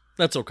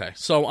 That's okay.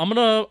 So I'm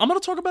gonna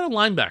talk about a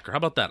linebacker. How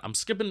about that?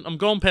 I'm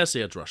going past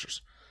the edge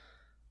rushers.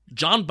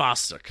 John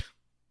Bostic.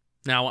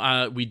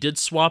 Now we did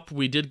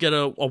get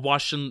a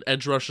Washington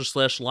edge rusher /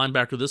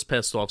 linebacker this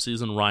past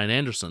offseason, Ryan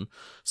Anderson.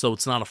 So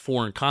it's not a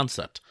foreign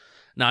concept.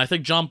 Now I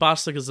think John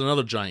Bostic is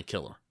another giant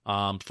killer.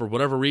 For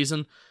whatever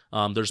reason,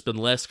 there's been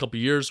the last couple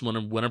of years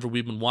whenever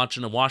we've been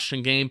watching a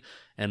Washington game,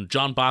 and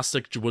John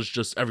Bostic was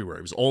just everywhere.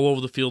 He was all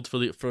over the field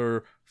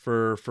for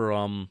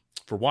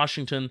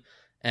Washington,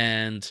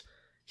 and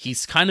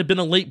he's kind of been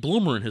a late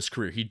bloomer in his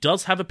career. He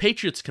does have a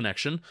Patriots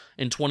connection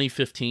in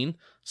 2015.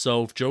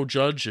 So if Joe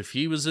Judge, if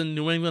he was in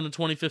New England in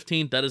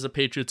 2015, that is a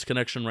Patriots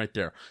connection right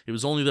there. He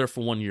was only there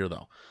for 1 year,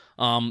 though.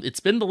 It's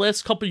been the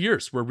last couple of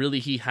years where really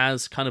he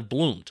has kind of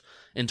bloomed.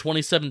 In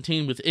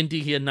 2017 with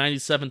Indy, he had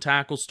 97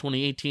 tackles.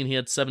 2018, he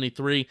had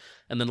 73.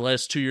 And then the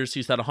last 2 years,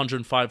 he's had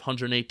 105,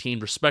 118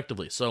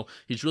 respectively. So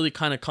he's really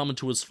kind of come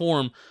into his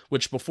form,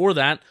 which before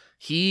that,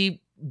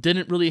 he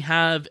didn't really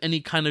have any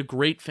kind of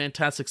great,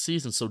 fantastic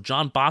season. So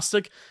John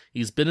Bostic,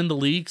 he's been in the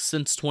league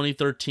since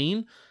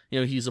 2013.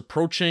 He's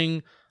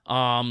approaching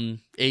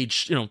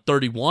age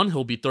 31.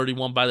 He'll be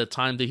 31 by the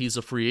time that he's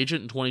a free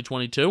agent in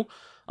 2022.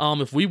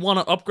 If we want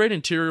to upgrade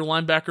interior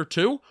linebacker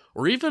too,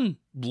 or even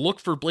look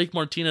for Blake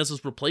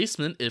Martinez's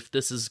replacement if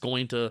this is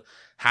going to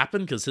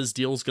happen because his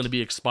deal is going to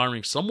be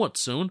expiring somewhat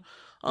soon,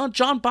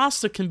 John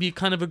Bostic can be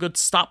kind of a good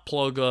stop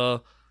plug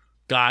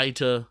guy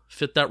to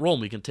fit that role.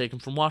 We can take him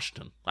from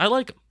Washington. I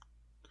like him.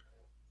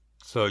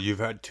 So you've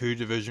had two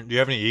division. Do you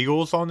have any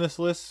Eagles on this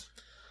list?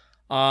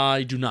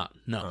 I do not.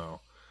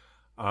 No.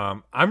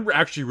 Oh. I'm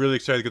actually really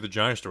excited to get the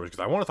Giants stories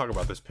because I want to talk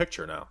about this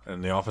picture now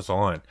and the offensive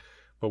line.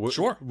 But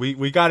sure.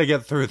 We got to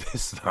get through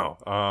this though.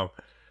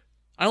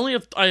 I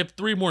have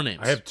three more names.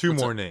 I have two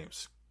more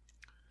names.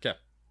 Okay.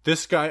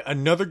 This guy,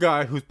 another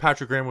guy who's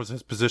Patrick Graham was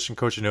his position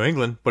coach in New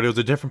England, but it was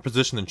a different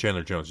position than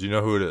Chandler Jones. Do you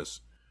know who it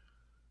is?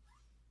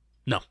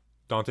 No.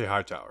 Dante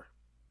Hightower.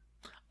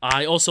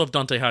 I also have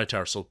Dante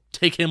Hightower, so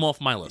take him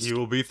off my list. He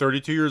will be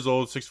 32 years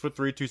old, 6'3",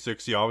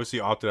 260. Obviously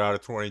opted out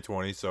of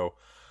 2020, so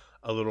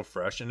a little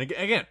fresh. And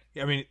again,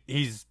 I mean,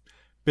 he's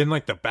been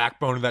like the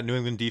backbone of that New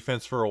England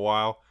defense for a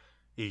while.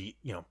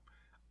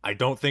 I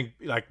don't think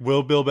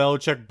will Bill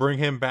Belichick bring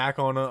him back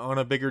on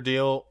a bigger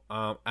deal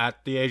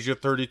at the age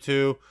of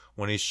 32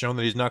 when he's shown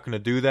that he's not going to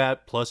do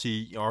that. Plus,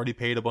 he already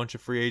paid a bunch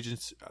of free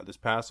agents this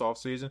past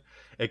offseason.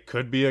 It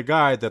could be a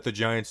guy that the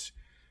Giants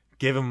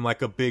give him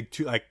like a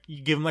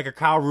give him like a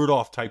Kyle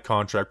Rudolph type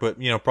contract, but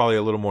probably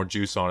a little more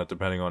juice on it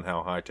depending on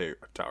how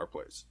Hightower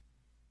plays.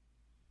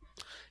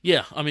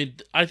 Yeah, I mean,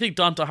 I think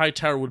Dante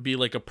Hightower would be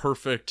like a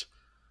perfect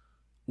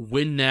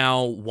win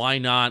now, why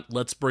not,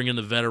 let's bring in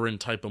the veteran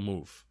type of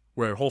move.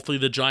 Where hopefully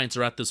the Giants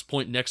are at this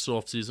point next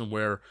offseason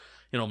where,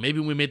 maybe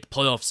we made the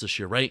playoffs this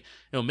year, right?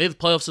 Made the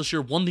playoffs this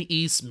year, won the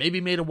East,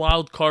 maybe made a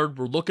wild card.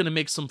 We're looking to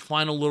make some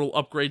final little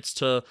upgrades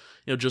to,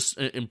 just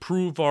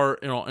improve our,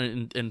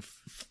 and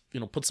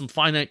put some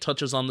finite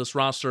touches on this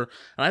roster.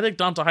 And I think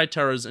Dante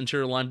Hightower as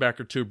interior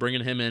linebacker too,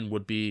 bringing him in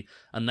would be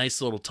a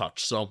nice little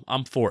touch. So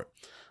I'm for it.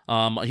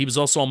 He was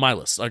also on my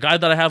list. A guy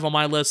that I have on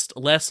my list,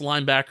 last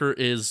linebacker,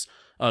 is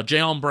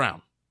Jayon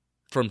Brown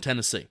from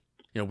Tennessee.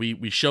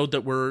 We showed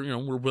that we're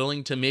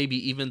willing to maybe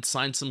even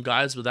sign some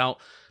guys without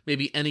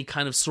maybe any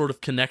kind of sort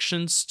of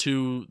connections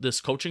to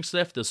this coaching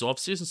staff this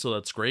offseason, so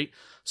that's great.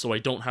 So I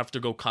don't have to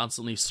go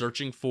constantly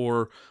searching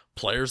for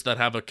players that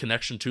have a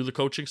connection to the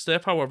coaching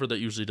staff. However, that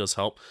usually does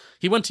help.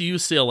 He went to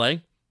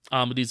UCLA,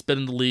 but he's been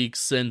in the league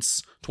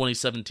since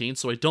 2017,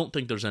 so I don't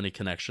think there's any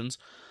connections.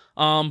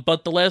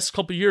 But the last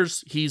couple of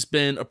years, he's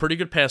been a pretty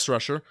good pass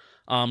rusher.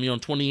 In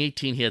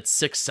 2018, he had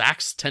 6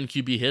 sacks, 10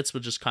 QB hits,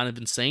 which is kind of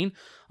insane.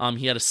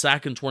 He had a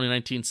sack in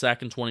 2019,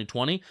 sack in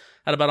 2020.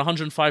 Had about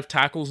 105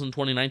 tackles in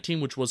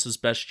 2019, which was his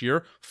best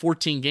year.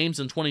 14 games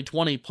in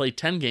 2020, played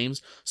 10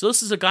 games. So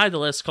this is a guy the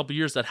last couple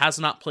years that has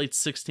not played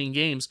 16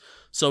 games.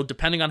 So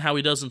depending on how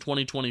he does in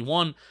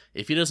 2021,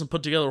 if he doesn't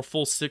put together a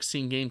full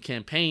 16-game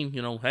campaign,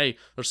 hey,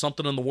 there's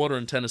something in the water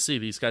in Tennessee.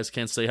 These guys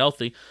can't stay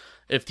healthy.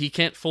 If he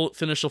can't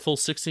finish a full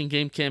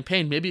 16-game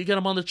campaign, maybe you get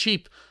him on the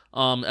cheap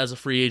as a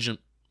free agent,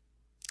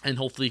 and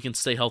hopefully he can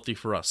stay healthy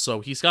for us.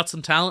 So he's got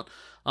some talent,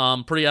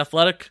 pretty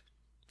athletic,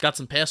 got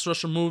some pass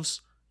rusher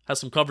moves, has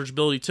some coverage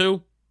ability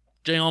too.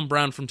 Jayon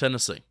Brown from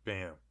Tennessee.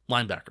 Bam.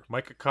 Linebacker.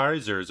 Micah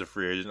Kaiser is a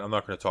free agent. I'm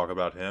not going to talk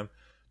about him.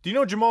 Do you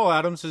know Jamal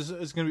Adams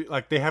is going to be,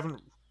 like,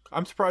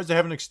 I'm surprised they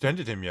haven't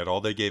extended him yet,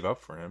 all they gave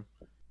up for him.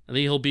 I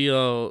think he'll be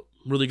a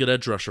really good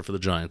edge rusher for the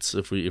Giants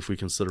if we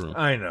consider him.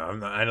 I know.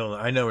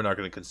 I know we're not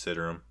going to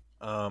consider him.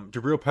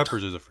 Jabril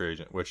Peppers is a free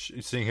agent, which,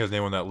 seeing his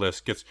name on that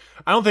list,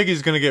 I don't think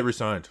he's going to get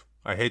re-signed.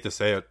 I hate to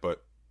say it,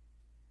 but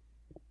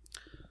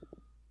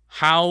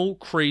how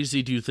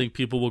crazy do you think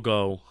people will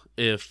go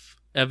if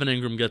Evan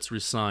Ingram gets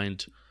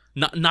re-signed?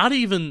 Not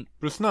even.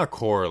 But it's not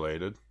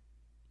correlated.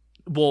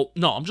 Well,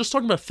 no, I'm just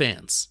talking about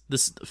fans.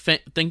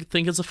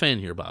 Think as a fan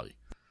here, Bobby,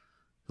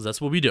 because that's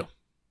what we do.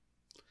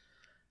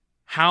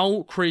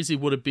 How crazy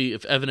would it be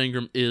if Evan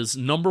Ingram is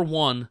number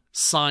 1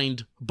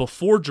 signed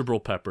before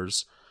Jabril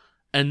Peppers,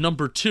 and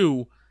number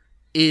 2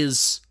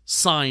 is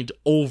signed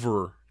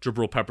over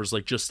Jabril Peppers,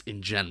 like just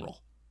in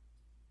general?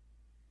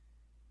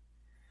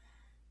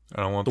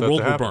 I don't want the that world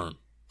to will happen. burn.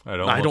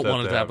 I don't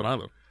want it to happen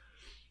either.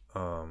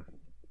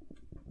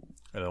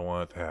 I don't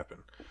want it to happen.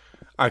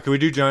 All right, can we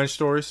do Giants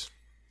stories?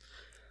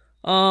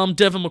 Devin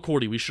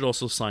McCourty, we should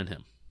also sign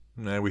him.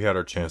 Nah, we had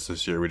our chance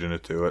this year. We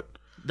didn't do it.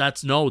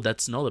 That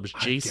was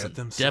Jason. I get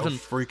them Devin, so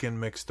freaking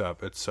mixed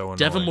up. It's so annoying.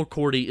 Devin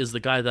McCourty is the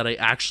guy that I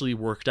actually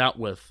worked out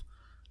with.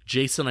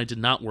 Jason, I did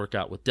not work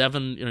out with.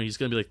 Devin, he's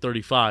going to be like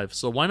 35,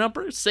 so why not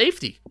bring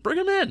safety? Bring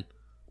him in.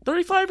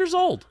 35 years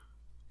old.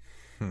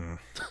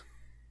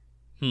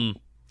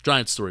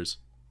 Giants stories.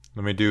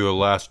 Let me do a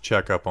last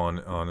checkup on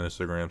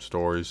Instagram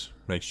stories.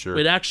 Make sure.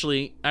 Wait,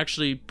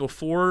 actually,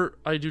 before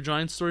I do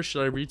Giants stories,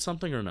 should I read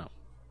something or no?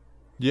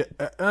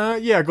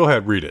 Yeah, go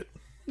ahead, read it.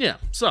 Yeah,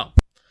 so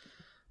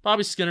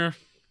Bobby Skinner,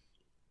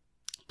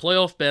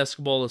 playoff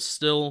basketball is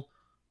still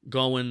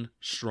going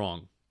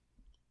strong.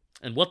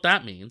 And what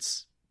that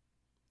means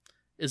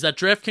is that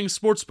DraftKings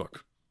Sportsbook,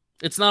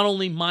 it's not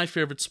only my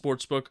favorite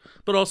sportsbook,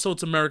 but also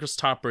it's America's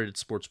top-rated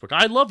sportsbook.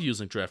 I love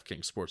using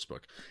DraftKings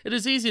Sportsbook. It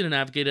is easy to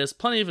navigate, it has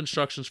plenty of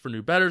instructions for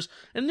new bettors,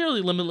 and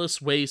nearly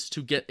limitless ways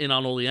to get in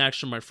on all the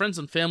action. My friends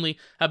and family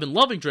have been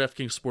loving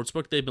DraftKings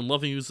Sportsbook. They've been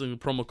loving using the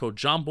promo code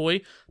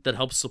JOHNBOY that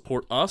helps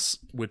support us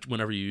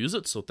whenever you use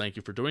it, so thank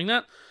you for doing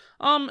that.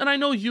 And I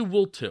know you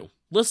will too.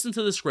 Listen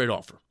to this great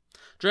offer.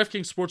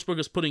 DraftKings Sportsbook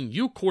is putting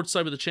you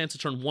courtside with a chance to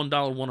turn $1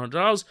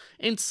 $100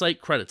 in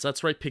site credits.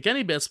 That's right, pick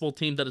any basketball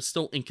team that is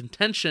still in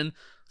contention.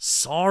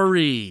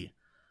 Sorry,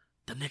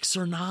 the Knicks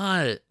are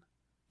not.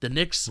 The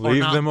Knicks are not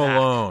Leave them back.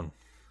 alone.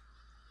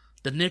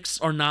 The Knicks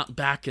are not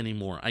back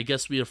anymore. I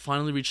guess we have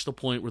finally reached the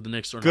point where the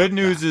Knicks are Good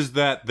not news back. is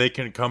that they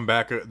can come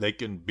back. They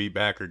can be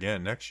back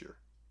again next year.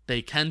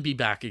 They can be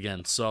back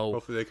again. So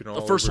Hopefully they can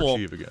all first of all,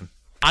 overachieve again.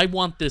 I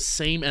want this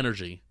same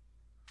energy.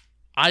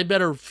 I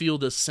better feel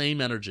the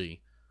same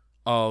energy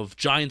of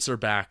Giants are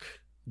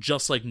back,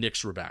 just like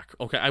Knicks were back.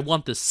 Okay, I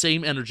want the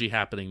same energy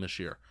happening this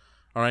year.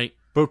 All right.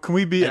 But can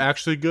we be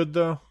actually good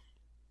though?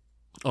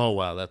 Oh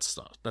wow, that's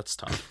tough.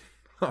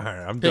 All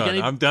right, I'm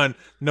done. I'm done.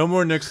 No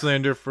more Knicks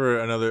slander for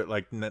another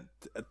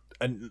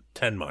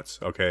 10 months.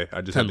 Okay, I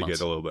just had to get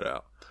a little bit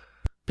out.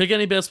 Pick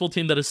any basketball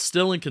team that is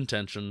still in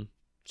contention.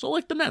 So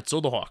like the Nets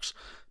or the Hawks.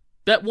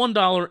 Bet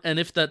 $1, and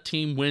if that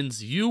team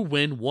wins, you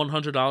win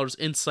 $100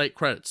 in site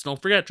credits.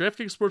 Don't forget,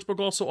 DraftKings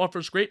Sportsbook also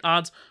offers great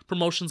odds,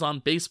 promotions on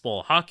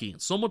baseball, hockey,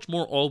 and so much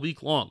more all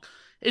week long.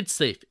 It's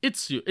safe,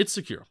 it's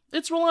secure,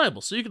 it's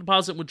reliable, so you can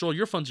deposit and withdraw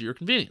your funds at your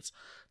convenience.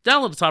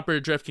 Download the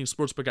top-rated DraftKings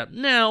Sportsbook app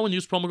now and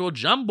use promo code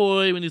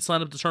JOHNBOY when you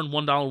sign up to turn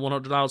 $1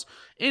 $100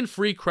 in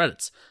free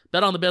credits.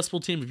 Bet on the basketball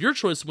team of your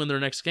choice to win their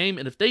next game,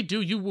 and if they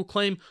do, you will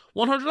claim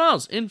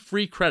 $100 in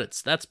free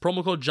credits. That's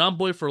promo code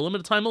JOHNBOY for a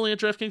limited time only at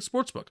DraftKings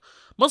Sportsbook.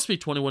 Must be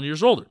 21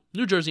 years or older.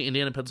 New Jersey,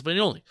 Indiana, and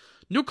Pennsylvania only.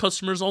 New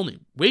customers only.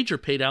 Wager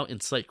paid out in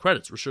site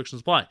credits.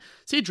 Restrictions apply.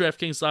 See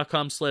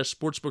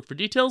DraftKings.com/sportsbook for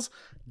details.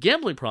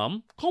 Gambling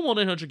problem? Call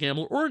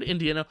 1-800-GAMBLER or in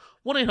Indiana,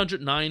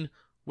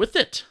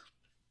 1-800-9-WITH-IT.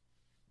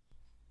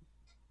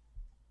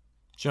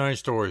 Giant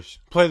stories.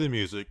 Play the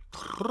music.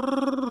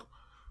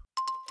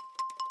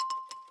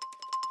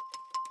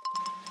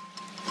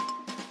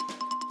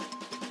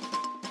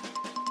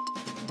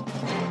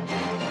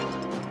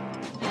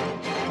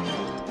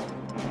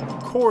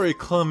 Corey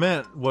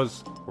Clement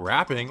was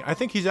rapping. I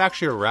think he's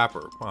actually a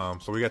rapper.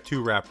 So we got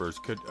two rappers,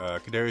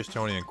 Kadarius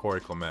Toney and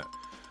Corey Clement.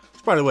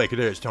 Which, by the way,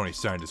 Kadarius Toney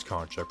signed his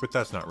contract, but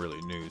that's not really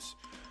news.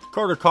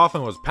 Carter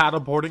Coughlin was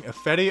paddleboarding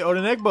Ifedi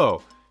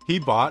Odenigbo. He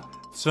bought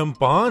some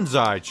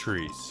bonsai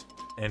trees,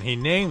 and he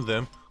named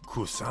them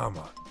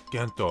Kusama.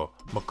 Gento,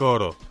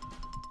 Makoto,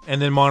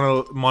 and then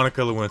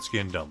Monica Lewinsky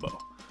and Dumbo.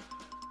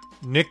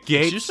 Nick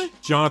Gates,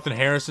 Jonathan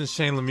Harrison,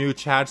 Shane Lemieux,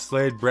 Chad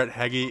Slade, Brett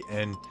Heggie,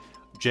 and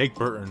Jake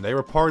Burton. They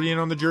were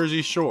partying on the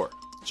Jersey Shore.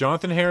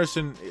 Jonathan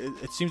Harrison,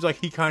 it seems like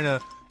he kind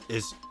of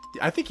is...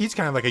 I think he's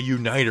kind of like a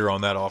uniter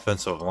on that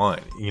offensive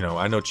line.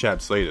 I know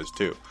Chad Slade is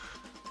too.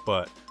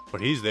 But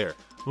he's there.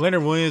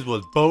 Leonard Williams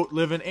was boat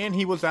living, and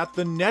he was at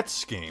the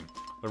Nets game.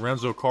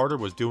 Lorenzo Carter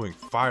was doing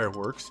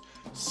fireworks.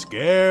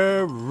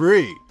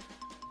 Scary.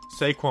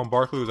 Saquon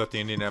Barkley was at the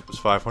Indianapolis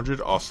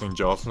 500. Austin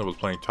Johnson was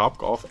playing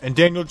Topgolf. And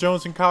Daniel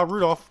Jones and Kyle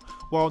Rudolph,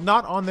 while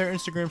not on their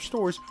Instagram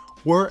stories,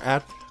 were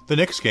at the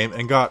Knicks game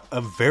and got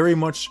a very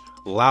much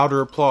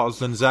louder applause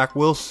than Zach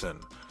Wilson.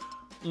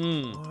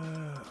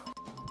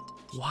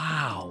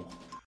 Wow.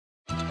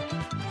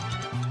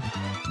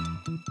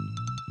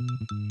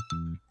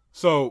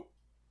 So,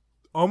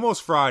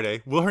 almost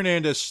Friday, Will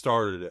Hernandez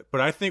started it,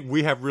 but I think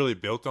we have really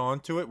built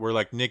onto it. Where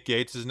like Nick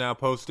Gates is now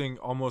posting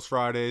almost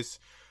Fridays.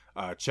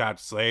 Chad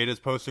Slade is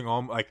posting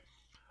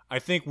I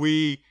think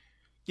we,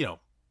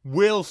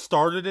 Will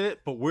started it,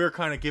 but we're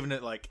kind of giving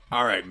it like,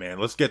 all right, man,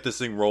 let's get this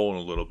thing rolling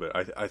a little bit.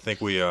 I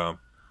think we, I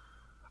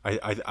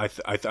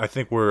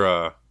think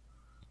we're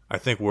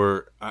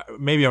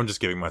maybe I'm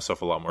just giving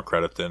myself a lot more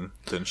credit than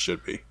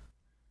should be.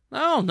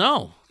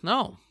 No.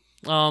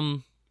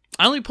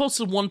 I only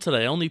posted one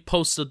today. I only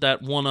posted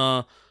that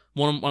one.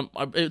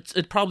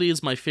 It probably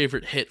is my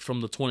favorite hit from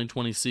the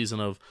 2020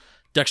 season of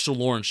Dexter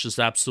Lawrence just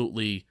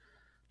absolutely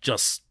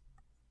just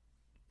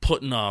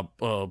putting a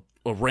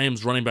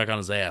Rams running back on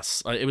his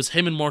ass. It was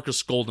him and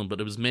Marcus Golden, but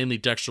it was mainly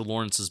Dexter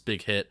Lawrence's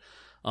big hit.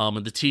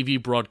 And the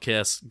TV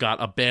broadcast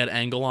got a bad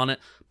angle on it,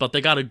 but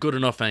they got a good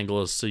enough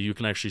angle so you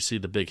can actually see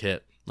the big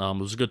hit. It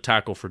was a good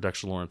tackle for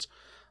Dexter Lawrence.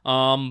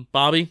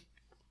 Bobby?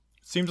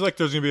 Seems like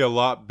there's going to be a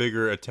lot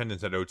bigger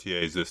attendance at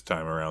OTAs this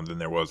time around than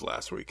there was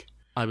last week.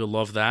 I would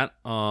love that.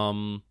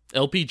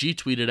 LPG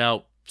tweeted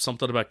out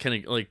something about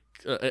Kenny, like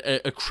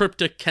a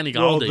cryptic Kenny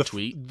Galladay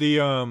tweet. The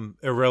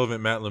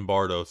irrelevant Matt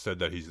Lombardo said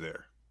that he's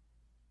there.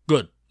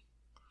 Good.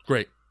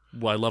 Great.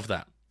 Well, I love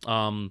that.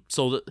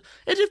 So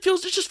it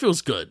just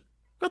feels good.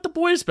 Got the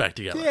boys back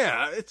together.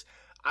 Yeah,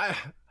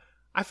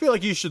 I feel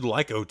like you should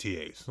like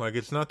OTAs. Like,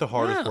 it's not the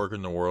hardest work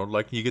in the world.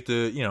 Like, you get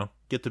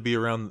to be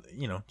around,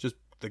 just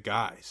the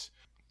guys.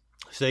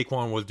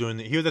 Saquon was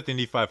he was at the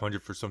Indy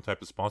 500 for some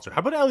type of sponsor. How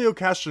about Elio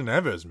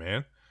Castroneves,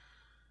 man?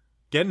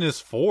 Getting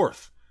his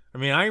fourth. I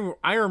mean,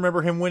 I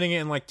remember him winning it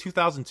in like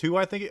 2002,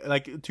 I think.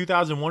 Like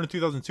 2001 and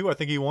 2002, I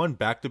think he won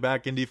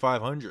back-to-back Indy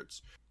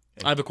 500s.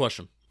 I have a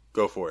question.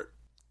 Go for it.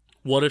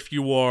 What if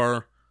you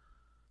are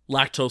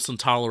lactose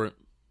intolerant?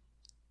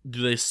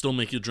 Do they still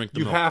make you drink the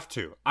milk? You have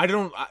to.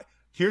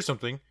 Here's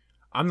something.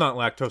 I'm not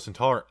lactose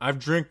intolerant. I've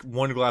drank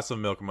one glass of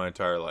milk in my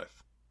entire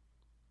life.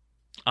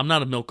 I'm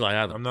not a milk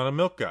guy either. I'm not a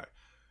milk guy.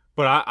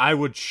 But I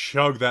would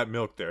chug that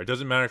milk there. It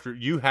doesn't matter if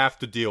you have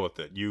to deal with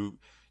it. You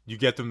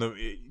get them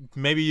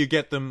maybe you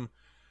get them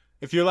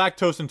if you're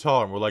lactose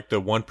intolerant. Will like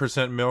the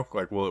 1% milk,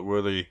 like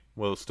will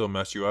it still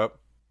mess you up?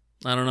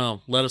 I don't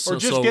know. Let us know. Or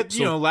just get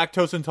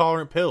lactose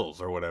intolerant pills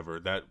or whatever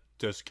that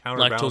just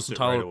counterbalance lactose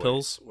intolerant right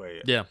pills.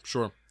 Yeah,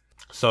 sure.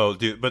 So,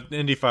 dude, but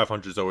Indy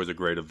 500 is always a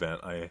great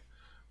event.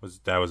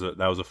 That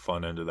was a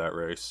fun end of that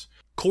race.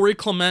 Corey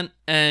Clement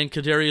and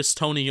Kadarius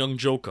Toney Young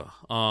Jocka.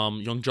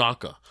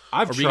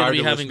 I've tried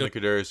to listen to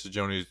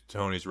Kadarius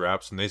Toney's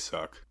raps, and they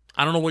suck.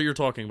 I don't know what you're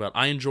talking about.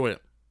 I enjoy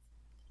it.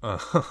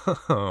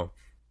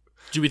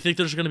 Do we think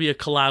there's going to be a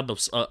collab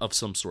of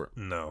some sort?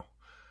 No.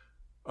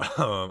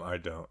 I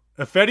don't.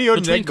 Ifedi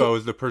Odenigbo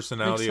is the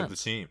personality of the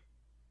team.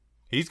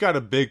 He's got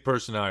a big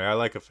personality. I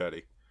like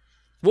Ifedi.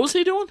 What was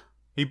he doing?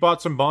 He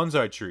bought some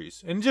bonsai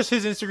trees. And just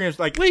his Instagram's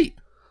like... Wait.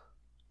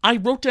 I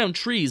wrote down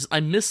trees. I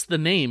missed the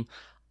name.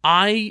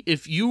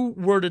 If you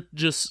were to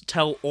just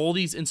tell all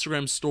these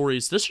Instagram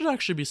stories, this should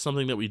actually be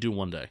something that we do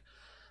one day.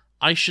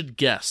 I should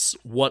guess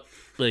what,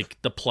 like,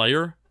 the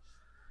player,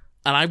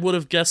 and I would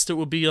have guessed it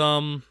would be,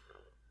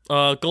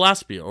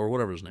 Gillespie, or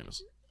whatever his name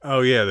is.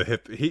 Oh, yeah,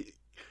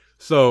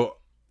 so,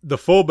 the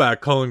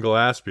fullback, Cullen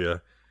Gillespie,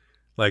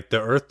 like, the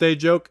Earth Day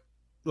joke,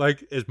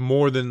 like, is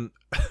more than...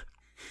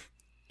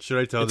 Should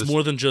I tell this? It's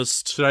more than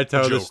just Should I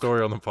tell this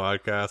story on the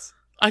podcast?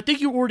 I think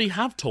you already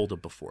have told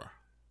it before.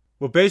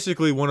 Well,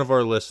 basically, one of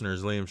our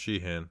listeners, Liam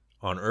Sheehan,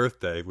 on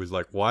Earth Day was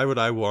like, why would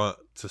I want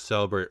to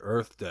celebrate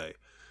Earth Day?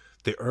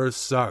 The Earth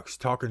sucks.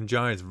 Talking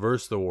Giants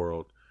versus the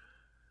world.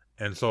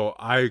 And so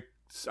I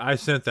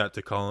sent that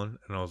to Colin,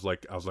 and I was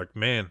like,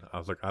 man,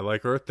 I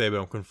like Earth Day,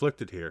 but I'm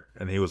conflicted here.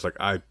 And he was like,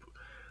 I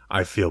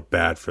feel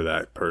bad for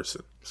that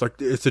person. It's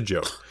like, it's a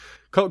joke.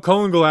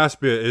 Cullen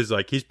Gillespie is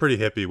like, he's pretty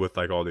hippie with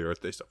like all the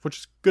Earth Day stuff, which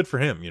is good for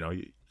him.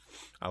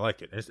 I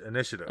like it. It's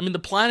initiative. I mean, the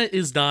planet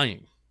is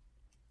dying.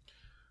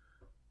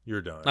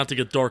 You're dying. Not to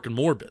get dark and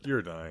morbid.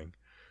 You're dying.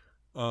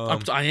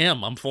 I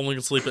am. I'm falling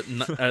asleep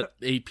at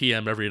 8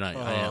 p.m. every night.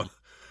 I am.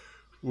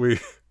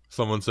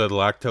 Someone said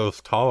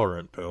lactose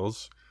tolerant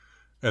pills,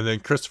 and then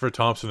Christopher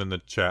Thompson in the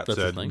chat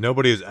said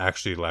nobody is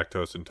actually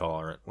lactose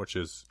intolerant, which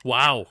is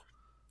wow.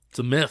 It's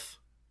a myth.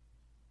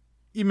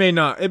 it may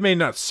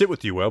not sit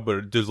with you well, but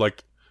it does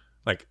like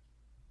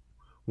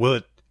will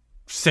it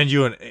send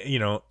you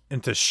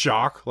into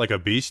shock like a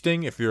bee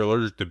sting if you're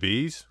allergic to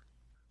bees?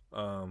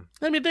 I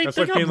mean, they that's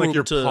got like being like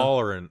you're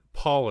to...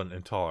 pollen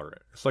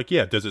intolerant. It's like,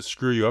 yeah, does it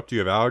screw you up? Do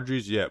you have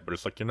allergies? Yeah, but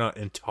it's like you're not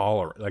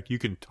intolerant. Like you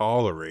can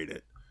tolerate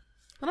it.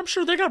 And I'm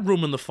sure they got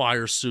room in the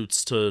fire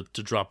suits to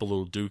drop a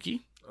little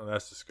dookie. Oh,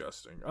 that's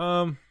disgusting.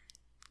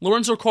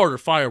 Lorenzo Carter,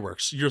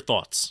 fireworks. Your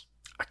thoughts?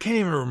 I can't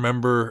even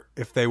remember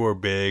if they were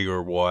big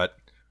or what.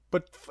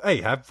 But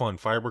hey, have fun.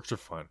 Fireworks are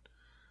fun.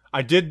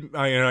 I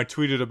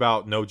tweeted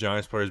about no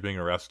Giants players being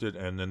arrested,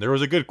 and then there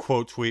was a good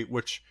quote tweet,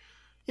 which,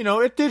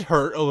 it did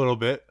hurt a little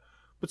bit.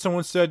 But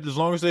someone said, as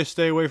long as they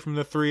stay away from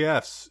the 3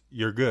 Fs,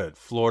 you're good.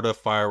 Florida,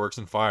 fireworks,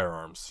 and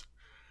firearms.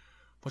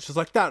 Which is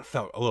like, that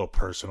felt a little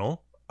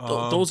personal.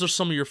 Those are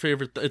some of your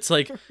favorite... It's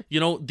like,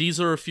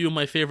 these are a few of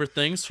my favorite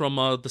things from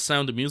The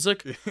Sound of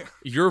Music.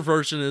 Your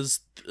version is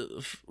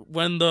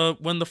when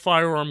the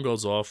firearm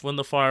goes off, when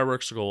the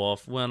fireworks go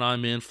off, when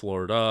I'm in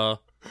Florida.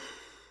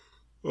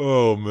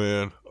 Oh,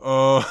 man.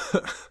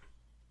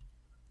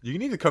 You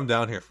need to come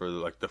down here for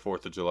the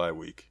 4th of July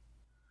week.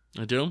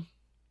 I do?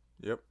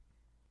 Yep.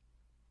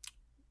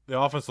 The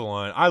offensive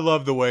line. I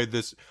love the way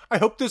this... I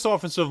hope this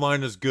offensive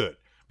line is good.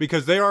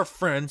 Because they are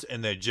friends,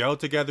 and they gel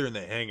together, and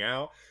they hang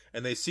out.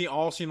 And they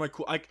all seem like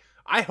cool.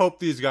 I hope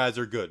these guys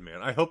are good,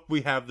 man. I hope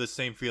we have the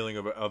same feeling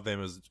of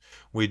them as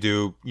we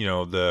do,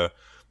 the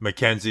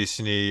McKenzie,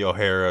 Snee,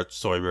 O'Hara,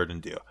 Soybert,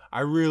 and Deal. I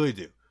really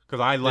do,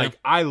 because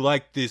I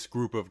like this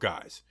group of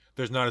guys.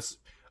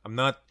 I'm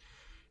not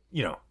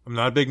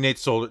a big Nate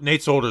Solder.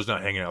 Nate Solder's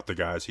not hanging out with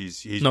the guys.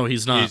 He's not.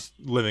 He's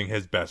living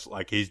his best.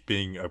 Like he's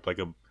being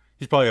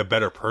he's probably a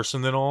better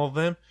person than all of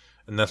them.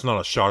 And that's not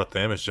a shot at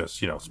them. It's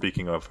just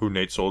speaking of who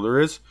Nate Solder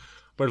is,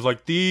 but it's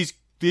like these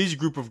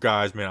group of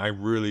guys, man, I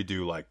really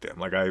do like them.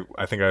 Like,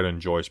 I think I'd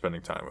enjoy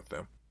spending time with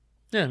them.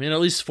 Yeah, I mean, at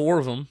least 4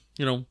 of them.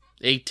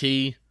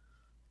 A.T.,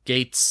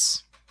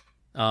 Gates,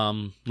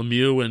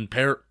 Lemieux, and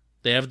Parrott.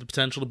 They have the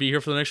potential to be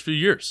here for the next few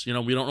years. We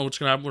don't know what's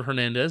going to happen with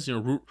Hernandez.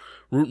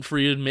 Rooting for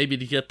you maybe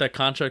to get that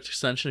contract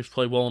extension if you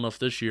play well enough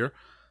this year.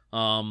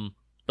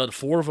 But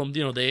 4 of them,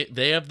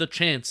 they have the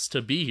chance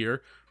to be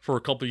here for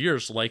a couple of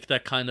years, like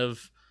that kind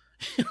of...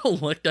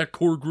 like that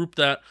core group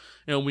that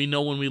we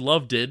know when we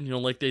love did,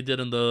 like they did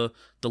in the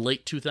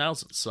late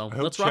 2000s. So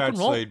let's rock and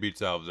roll. Chad Slade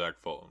beats out Zach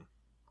Fulton.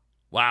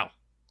 Wow,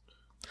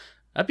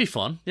 that'd be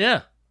fun.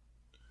 Yeah,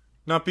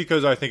 not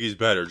because I think he's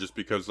better, just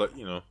because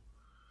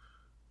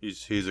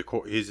he's a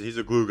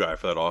glue guy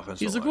for that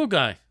offense. He's a glue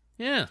guy.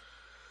 Yeah.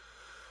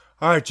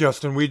 All right,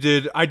 Justin.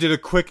 I did a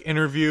quick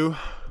interview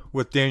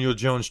with Daniel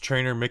Jones'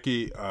 trainer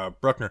Mickey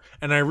Brueckner,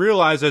 and I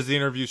realized as the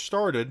interview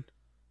started.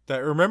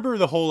 Remember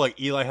the whole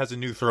Eli has a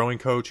new throwing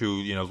coach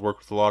who has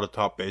worked with a lot of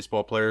top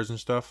baseball players and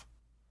stuff.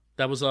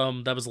 That was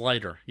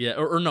Leiter, yeah,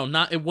 or no,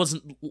 not it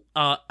wasn't.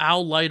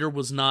 Al Leiter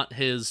was not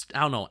his.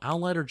 I don't know, Al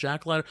Leiter,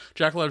 Jack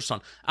Leiter's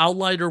son. Al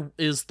Leiter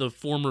is the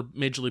former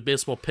Major League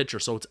Baseball pitcher,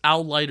 so it's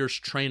Al Leiter's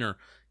trainer.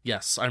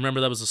 Yes, I remember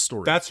that was a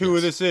story. That's who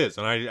this is,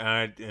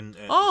 and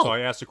so I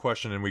asked a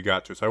question and we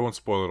got to it, so I won't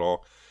spoil it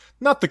all.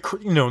 Not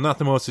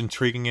the most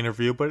intriguing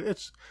interview, but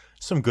it's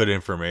some good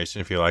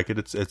information if you like it.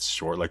 It's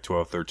short, like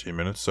 12, 13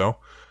 minutes. So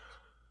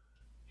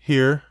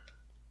here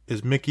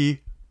is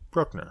Mickey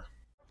Brueckner.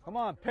 Come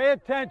on, pay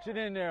attention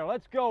in there.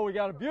 Let's go. We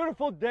got a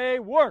beautiful day.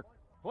 Work.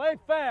 Play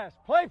fast.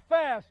 Play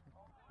fast.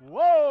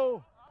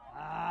 Whoa.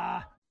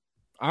 All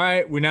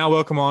right, we now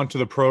welcome on to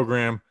the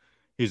program.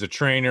 He's a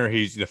trainer.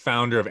 He's the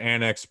founder of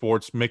Annex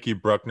Sports, Mickey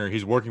Brueckner.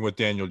 He's working with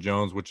Daniel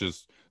Jones, which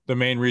is the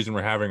main reason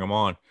we're having him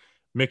on.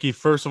 Mickey,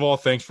 first of all,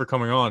 thanks for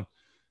coming on.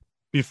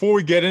 Before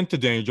we get into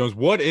Daniel Jones,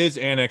 what is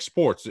Annex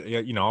Sports?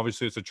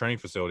 Obviously it's a training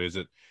facility. Is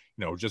it,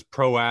 just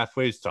pro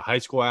athletes to high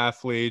school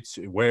athletes?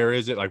 Where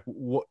is it? Like,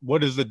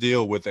 what is the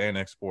deal with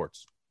Annex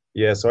Sports?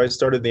 Yeah, so I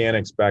started the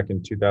Annex back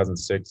in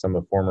 2006. I'm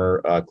a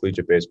former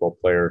collegiate baseball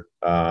player.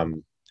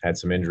 Had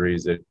some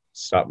injuries that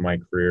stopped my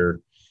career.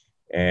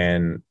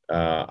 And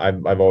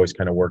I've always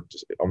kind of worked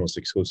almost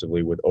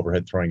exclusively with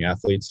overhead throwing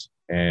athletes.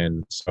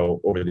 And so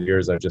over the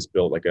years, I've just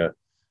built like a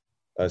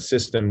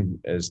system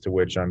as to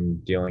which I'm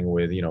dealing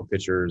with,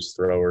 pitchers,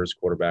 throwers,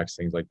 quarterbacks,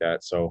 things like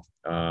that. So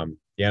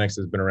the Annex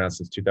has been around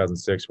since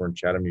 2006. We're in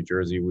Chatham, New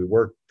Jersey. We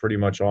work pretty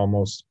much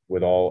almost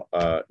with all,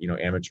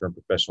 amateur and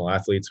professional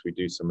athletes. We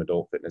do some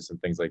adult fitness and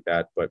things like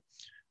that. But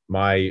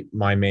my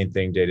main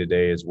thing day to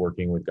day is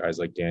working with guys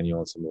like Daniel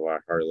and some of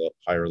our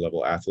higher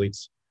level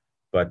athletes.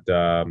 But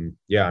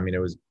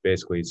it was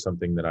basically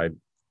something that I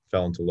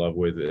fell into love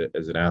with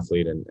as an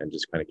athlete and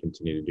just kind of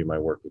continue to do my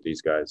work with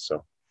these guys.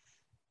 So.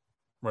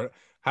 Right.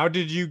 How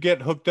did you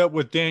get hooked up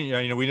with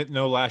Daniel? We didn't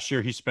know last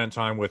year he spent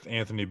time with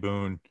Anthony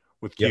Boone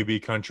with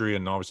QB Country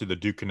and obviously the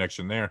Duke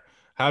connection there.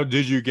 How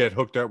did you get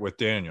hooked up with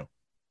Daniel?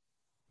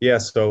 Yeah,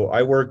 so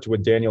I worked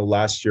with Daniel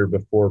last year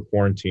before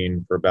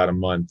quarantine for about a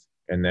month,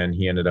 and then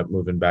he ended up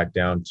moving back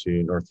down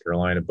to North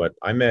Carolina. But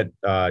I met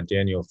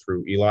Daniel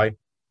through Eli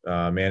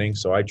Manning.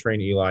 So I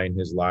trained Eli in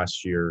his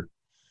last year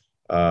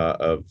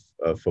of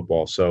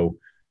football. So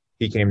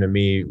he came to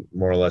me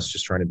more or less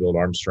just trying to build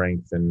arm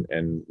strength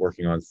and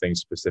working on things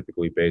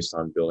specifically based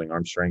on building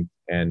arm strength.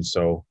 And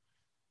so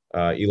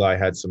Eli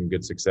had some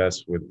good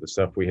success with the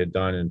stuff we had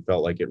done and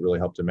felt like it really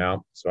helped him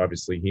out. So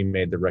obviously he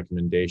made the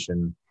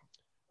recommendation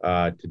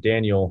to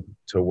Daniel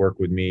to work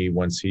with me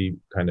once he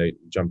kind of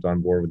jumped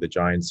on board with the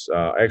Giants.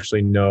 I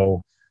actually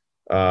know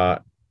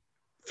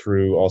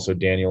through also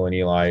Daniel and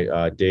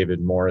Eli,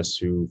 David Morris,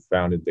 who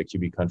founded the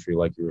QB Country,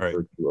 like you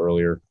referred to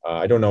earlier.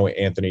 I don't know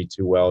Anthony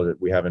too well.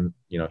 We haven't,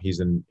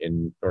 he's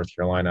in North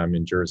Carolina. I'm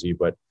in Jersey,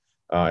 but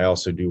I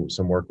also do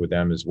some work with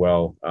them as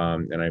well.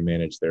 And I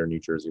manage their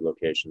New Jersey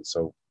location.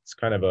 So it's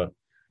kind of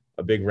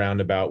a big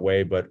roundabout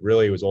way, but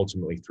really it was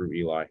ultimately through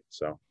Eli.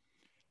 So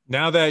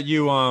now that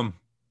you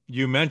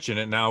mention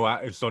it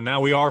now, so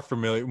now we are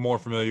more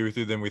familiar with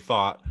you than we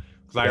thought.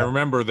 Because I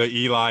remember the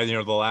Eli,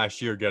 the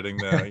last year getting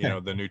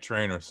the, the new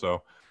trainer.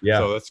 So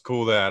so that's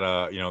cool that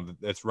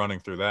it's running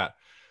through that.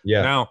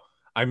 Yeah. Now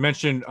I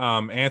mentioned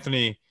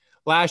Anthony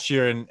last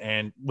year,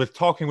 and with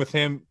talking with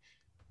him,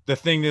 the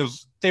thing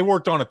is they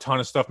worked on a ton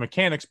of stuff,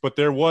 mechanics, but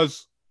there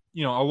was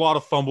a lot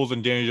of fumbles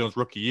in Daniel Jones'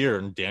 rookie year,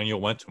 and Daniel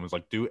went to him and was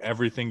like, "Do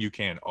everything you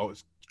can."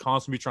 It's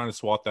constantly trying to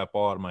swat that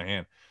ball out of my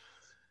hand.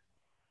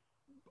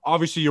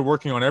 Obviously you're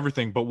working on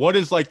everything, but what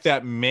is like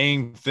that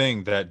main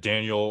thing that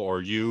Daniel or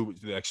you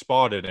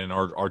spotted and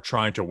are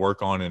trying to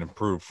work on and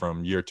improve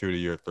from year 2 to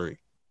year 3?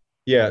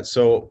 Yeah.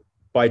 So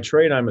by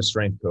trade, I'm a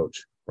strength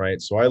coach, right?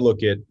 So I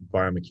look at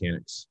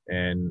biomechanics,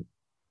 and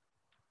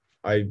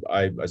I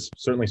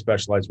certainly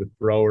specialize with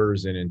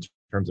throwers and in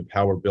terms of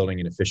how we're building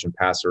an efficient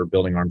passer,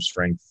 building arm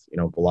strength,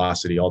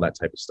 velocity, all that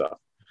type of stuff.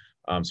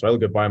 So I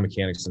look at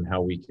biomechanics and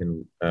how we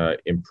can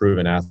improve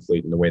an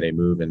athlete in the way they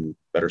move and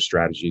better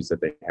strategies that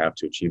they have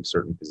to achieve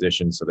certain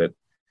positions so that,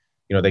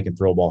 they can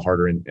throw a ball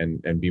harder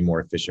and be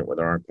more efficient with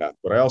their arm path.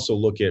 But I also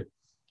look at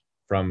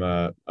from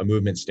a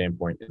movement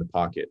standpoint in the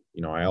pocket.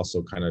 I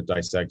also kind of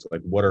dissect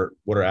like what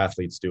are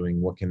athletes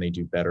doing? What can they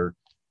do better?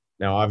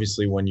 Now,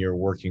 obviously, when you're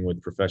working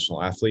with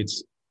professional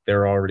athletes,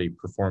 they're already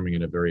performing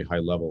at a very high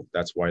level.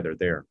 That's why they're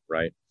there,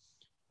 right?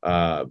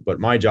 But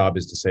my job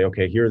is to say,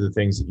 okay, here are the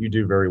things that you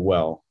do very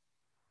well.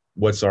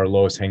 What's our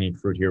lowest hanging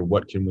fruit here?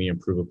 What can we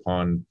improve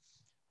upon,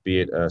 be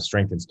it a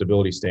strength and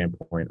stability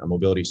standpoint, a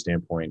mobility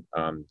standpoint,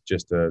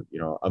 just a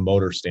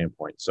motor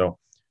standpoint. So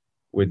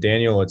with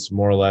Daniel, it's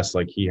more or less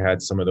like he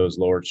had some of those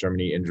lower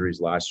extremity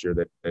injuries last year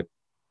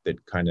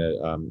that kind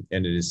of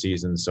ended his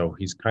season. So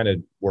he's kind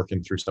of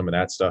working through some of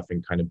that stuff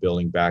and kind of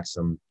building back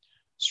some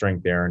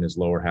strength there in his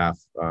lower half,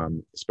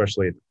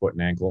 especially at the foot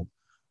and ankle.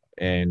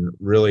 And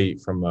really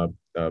from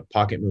a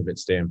pocket movement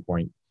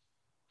standpoint,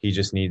 he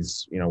just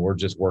needs, we're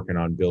just working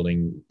on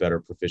building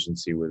better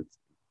proficiency with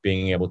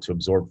being able to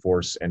absorb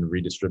force and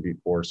redistribute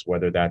force,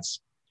 whether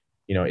that's,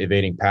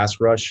 evading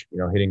pass rush,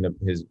 hitting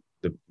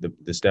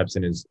the steps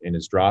in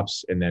his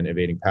drops and then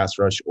evading pass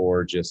rush,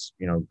 or just,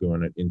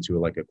 going into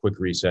like a quick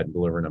reset and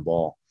delivering a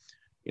ball.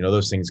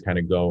 Those things kind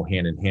of go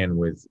hand in hand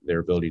with their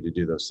ability to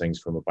do those things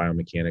from a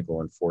biomechanical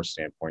and force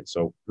standpoint.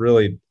 So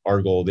really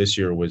our goal this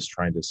year was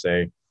trying to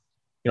say,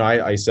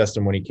 I assessed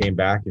him when he came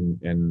back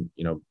and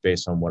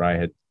based on what I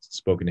had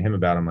spoken to him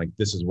about, I'm like,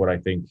 this is what I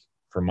think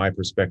from my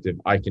perspective,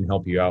 I can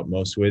help you out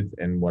most with,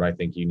 and what I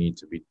think you need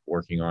to be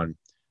working on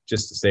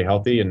just to stay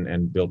healthy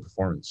and build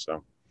performance.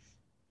 So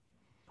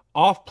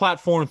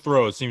off-platform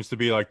throws seems to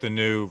be like the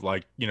new,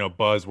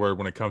 buzzword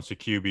when it comes to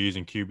QBs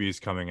and QBs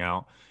coming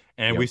out.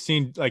 And we've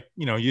seen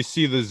you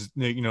see this,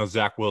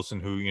 Zach Wilson,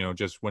 who,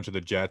 just went to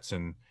the Jets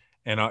and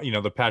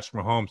the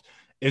Patrick Mahomes.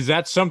 Is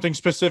that something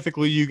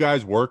specifically you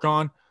guys work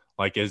on?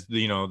 Like, is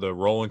the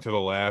rolling to the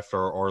left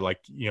or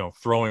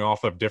throwing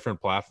off of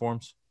different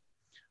platforms?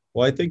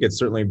 Well, I think it's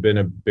certainly been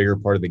a bigger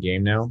part of the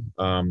game now.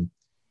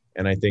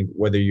 And I think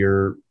whether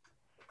you're,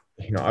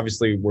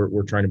 obviously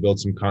we're trying to build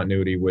some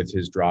continuity with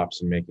his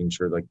drops and making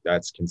sure like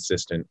that's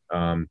consistent.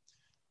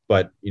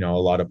 But, a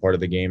lot of part of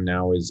the game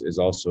now is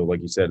also,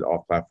 like you said,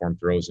 off platform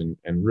throws and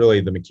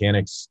really the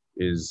mechanics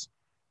is,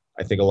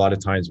 I think a lot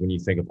of times when you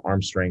think of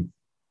arm strength,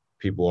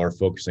 people are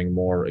focusing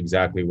more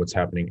exactly what's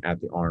happening at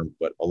the arm.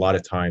 But a lot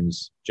of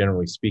times,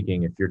 generally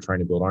speaking, if you're trying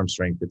to build arm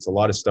strength, it's a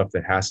lot of stuff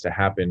that has to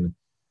happen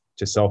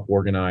to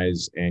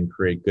self-organize and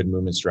create good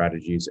movement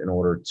strategies in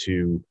order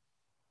to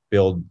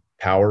build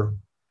power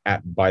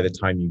by the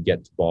time you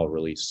get to ball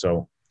release.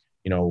 So,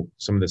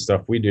 some of the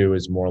stuff we do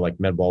is more like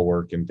med ball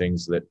work and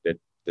things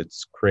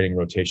that's creating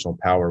rotational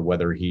power,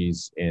 whether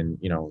he's in,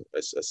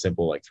 a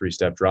simple like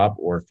 3-step drop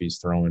or if he's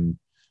throwing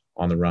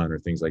on the run or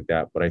things like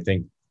that. But I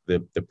think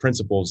the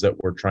principles that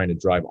we're trying to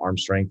drive arm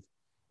strength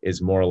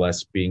is more or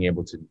less being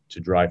able to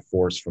drive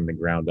force from the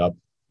ground up,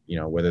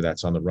 whether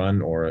that's on the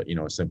run or,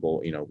 a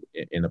simple,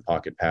 in the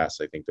pocket pass.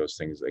 I think those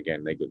things,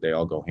 again, they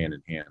all go hand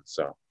in hand.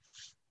 So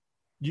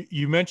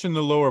you mentioned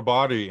the lower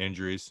body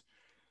injuries.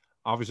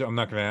 Obviously, I'm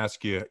not going to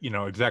ask you,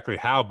 exactly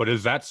how, but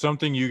is that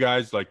something you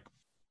guys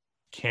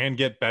can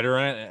get better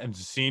at and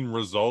seen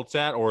results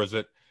at? Or is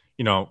it,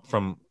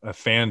 from a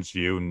fan's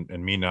view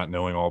and me not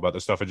knowing all about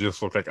this stuff, it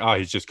just looked like,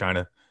 he's just kind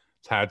of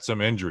had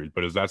some injuries.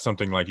 But is that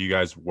something like you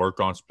guys work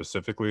on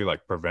specifically,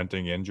 like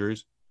preventing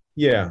injuries?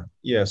 Yeah.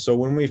 So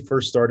when we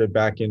first started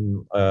back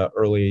in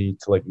early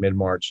to like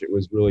mid-March, it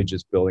was really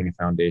just building a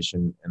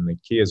foundation. And the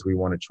key is we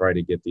want to try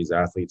to get these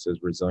athletes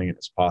as resilient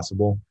as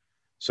possible.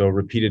 So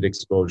repeated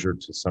exposure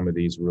to some of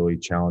these really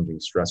challenging,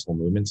 stressful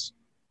movements.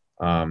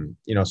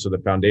 So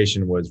the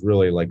foundation was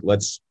really like,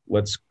 let's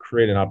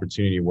create an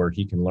opportunity where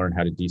he can learn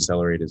how to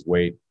decelerate his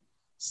weight,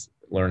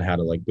 learn how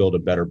to like build a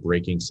better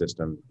braking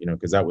system,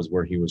 because that was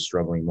where he was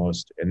struggling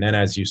most. And then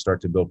as you start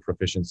to build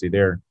proficiency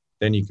there,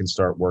 then you can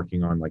start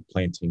working on like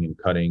planting and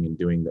cutting and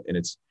and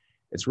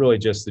it's really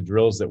just the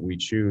drills that we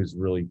choose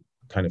really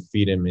kind of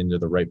feed him into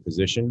the right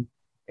position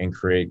and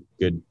create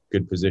good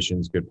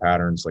positions, good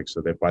patterns, like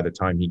so that by the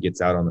time he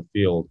gets out on the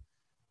field,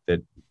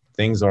 that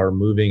things are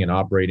moving and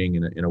operating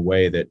in a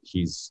way that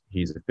he's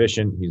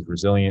efficient, he's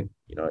resilient,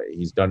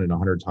 he's done it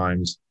 100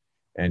 times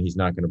and he's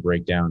not going to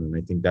break down. And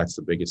I think that's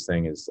the biggest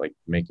thing, is like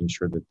making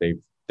sure that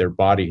their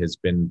body has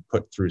been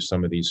put through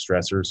some of these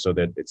stressors so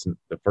that it's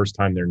the first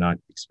time they're not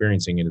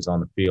experiencing it is on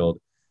the field.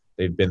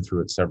 They've been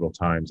through it several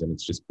times, and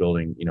it's just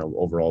building,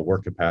 overall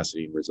work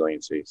capacity and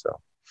resiliency. So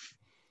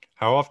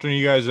How often are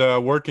you guys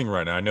working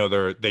right now? I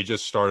know they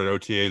just started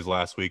OTAs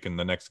last week, and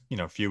the next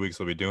few weeks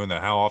they'll be doing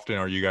that. How often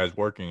are you guys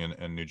working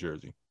in New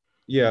Jersey?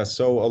 yeah,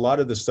 so a lot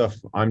of the stuff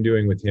I'm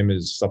doing with him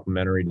is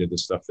supplementary to the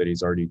stuff that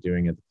he's already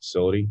doing at the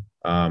facility.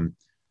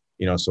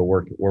 So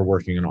we're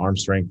working on arm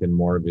strength and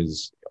more of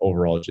his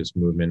overall just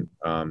movement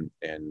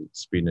and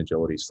speed and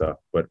agility stuff.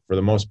 But for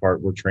the most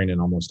part, we're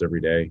training almost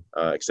every day,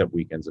 except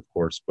weekends, of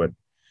course. But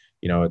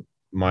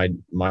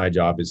my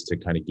job is to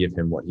kind of give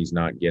him what he's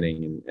not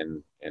getting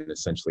and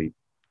essentially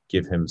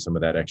give him some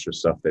of that extra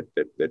stuff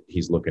that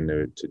he's looking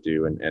to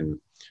do and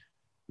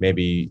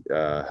maybe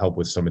help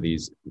with some of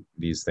these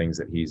things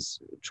that he's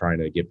trying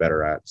to get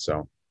better at.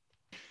 So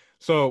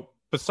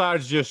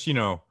besides just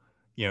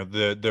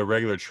the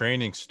regular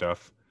training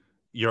stuff,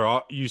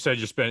 you said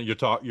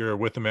you're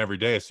with him every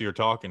day, so you're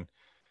talking.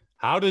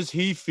 How does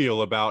he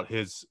feel about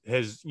his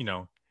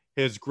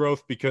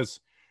growth? Because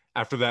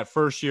after that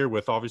first year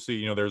with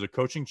obviously, there's a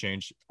coaching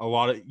change. A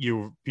lot of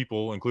you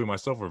people, including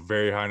myself, were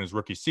very high in his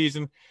rookie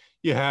season.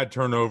 You had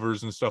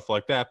turnovers and stuff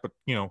like that, but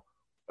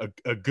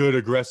a good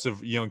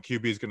aggressive young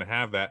QB is going to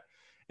have that.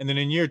 And then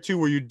in year two,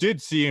 where you did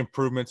see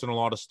improvements in a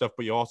lot of stuff,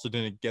 but you also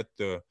didn't get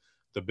the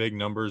big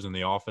numbers and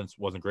the offense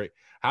wasn't great.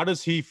 How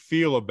does he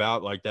feel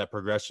about like that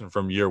progression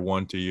from year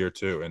one to year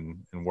two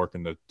and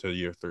working to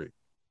year three?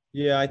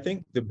 Yeah, I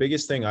think the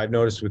biggest thing I've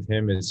noticed with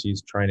him is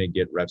he's trying to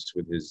get reps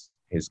with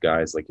his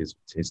guys, like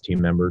his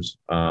team members.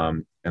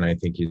 And I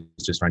think he's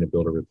just trying to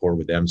build a rapport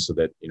with them so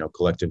that,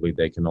 collectively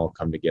they can all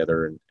come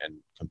together and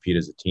compete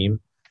as a team.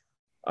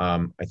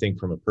 I think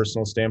from a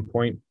personal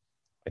standpoint,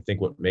 I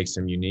think what makes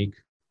him unique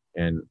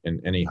and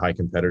any high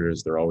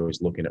competitors, they're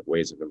always looking at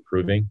ways of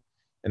improving.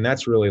 And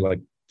that's really like,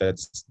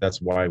 that's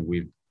why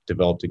we've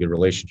developed a good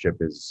relationship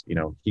is,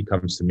 he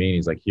comes to me and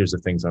he's like, here's the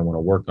things I want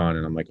to work on.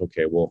 And I'm like,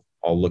 okay, well,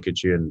 I'll look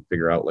at you and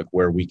figure out like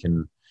where we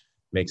can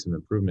make some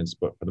improvements.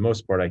 But for the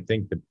most part, I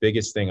think the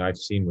biggest thing I've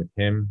seen with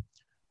him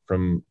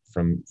from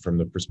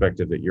the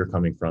perspective that you're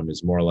coming from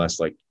is more or less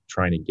like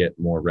trying to get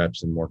more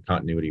reps and more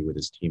continuity with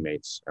his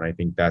teammates. And I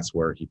think that's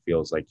where he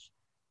feels like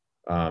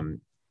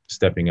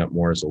stepping up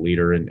more as a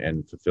leader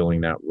and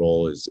fulfilling that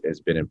role has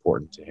been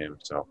important to him.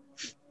 So.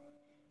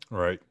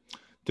 Right.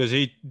 Does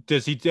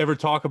he ever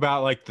talk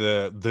about like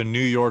the New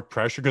York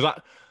pressure? Because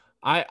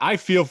I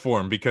feel for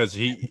him because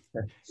he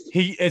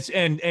is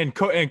and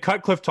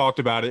Cutcliffe talked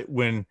about it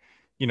when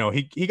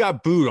he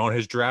got booed on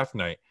his draft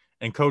night,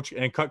 and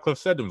Cutcliffe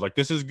said to him like,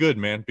 this is good,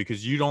 man,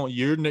 because you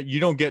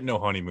don't get no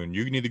honeymoon.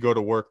 You need to go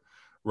to work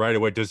right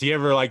away. Does he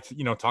ever like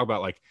talk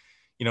about like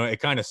it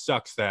kind of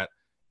sucks that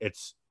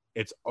it's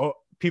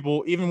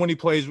people, even when he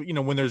plays,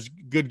 when there's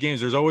good games,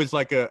 there's always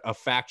like a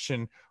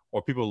faction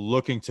or people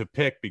looking to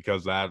pick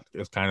because that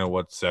is kind of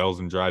what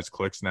sells and drives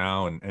clicks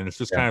now. And it's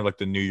just kind of like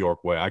the New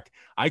York way.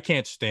 I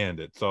can't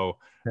stand it. So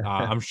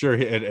I'm sure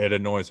it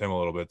annoys him a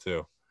little bit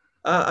too.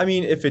 I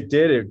mean, if it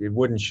did, it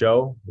wouldn't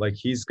show. Like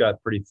he's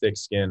got pretty thick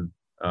skin.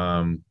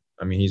 I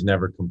mean, he's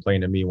never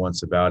complained to me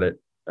once about it.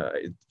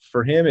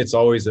 For him, it's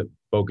always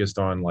focused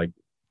on like,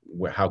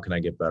 how can I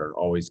get better?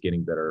 Always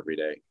getting better every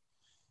day.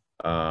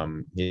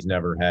 He's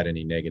never had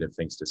any negative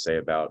things to say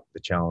about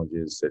the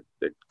challenges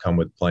that come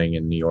with playing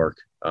in New York,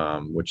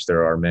 which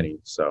there are many.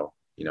 So,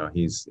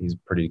 he's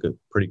pretty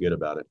good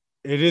about it.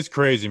 It is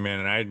crazy, man.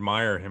 And I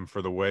admire him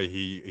for the way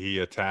he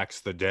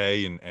attacks the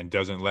day and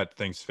doesn't let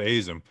things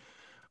faze him,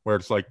 where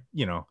it's like,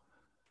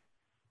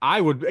 I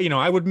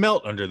would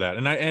melt under that.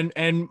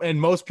 And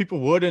most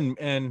people would.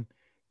 And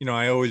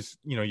I always,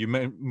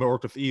 you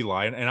worked with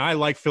Eli and I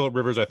like Phillip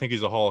Rivers. I think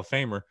he's a Hall of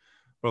Famer.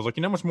 But I was like,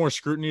 how much more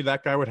scrutiny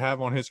that guy would have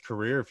on his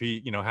career if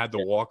he, had to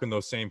walk in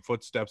those same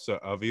footsteps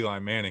of Eli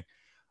Manning.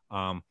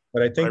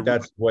 But I think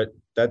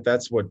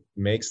that's what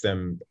makes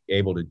them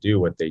able to do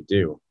what they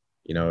do.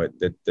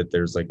 That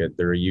there's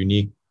they're a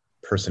unique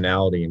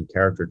personality and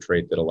character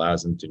trait that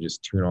allows them to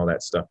just tune all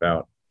that stuff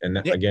out. And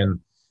that, again,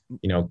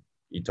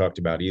 you talked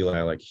about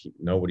Eli, like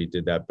nobody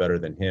did that better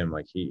than him.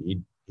 Like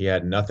he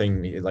had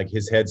nothing, like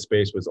his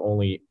headspace was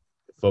only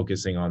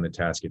focusing on the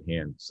task at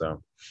hand.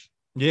 So.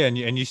 Yeah,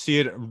 and you see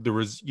it the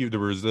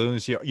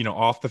resiliency,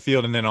 off the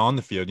field and then on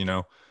the field.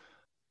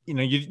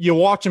 You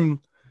watch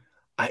him.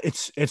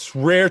 It's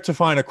rare to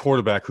find a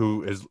quarterback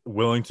who is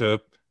willing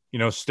to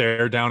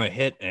stare down a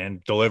hit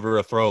and deliver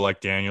a throw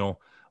like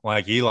Daniel,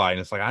 like Eli, and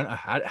it's like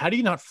how do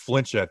you not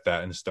flinch at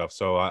that and stuff?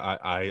 So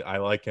I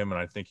like him, and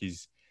I think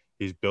he's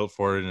built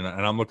for it, and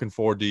I'm looking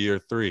forward to year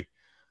 3.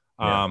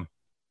 Yeah.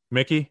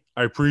 Mickey,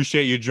 I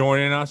appreciate you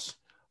joining us.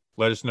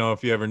 Let us know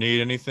if you ever need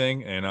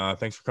anything, and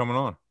thanks for coming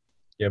on.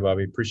 Yeah,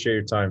 Bobby, appreciate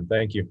your time.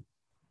 Thank you.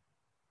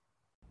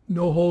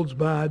 No holds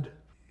barred.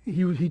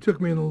 He took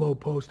me in the low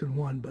post and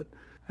won, but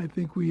I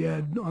think we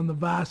had on the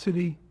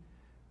varsity.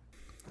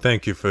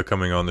 Thank you for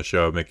coming on the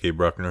show, Mickey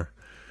Brueckner.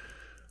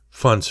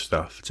 Fun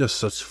stuff. Just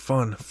such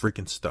fun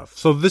freaking stuff.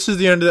 So this is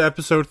the end of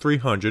episode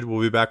 300.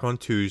 We'll be back on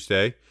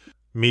Tuesday.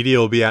 Media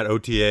will be at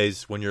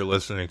OTAs when you're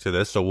listening to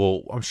this,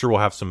 so I'm sure we'll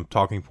have some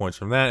talking points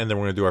from that, and then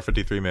we're going to do our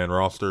 53-man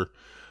roster.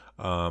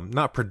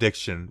 Not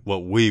prediction,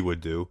 what we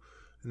would do.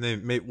 And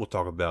then maybe we'll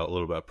talk about a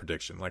little about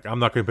prediction. Like, I'm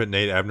not going to put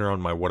Nate Ebner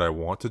on what I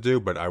want to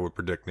do, but I would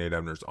predict Nate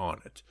Ebner's on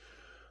it.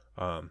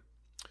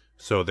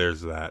 So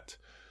there's that.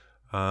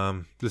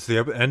 This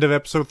is the end of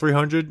episode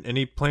 300.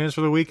 Any plans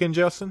for the weekend,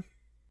 Justin?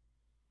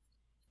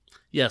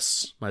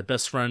 Yes, my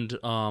best friend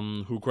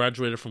who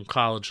graduated from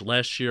college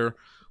last year,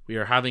 we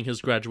are having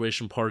his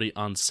graduation party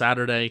on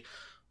Saturday.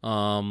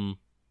 There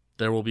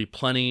will be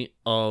plenty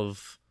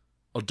of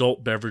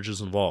adult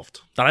beverages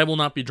involved that I will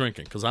not be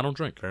drinking because I don't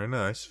drink. Very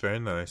nice, very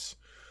nice.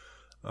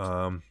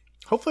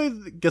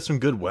 Hopefully get some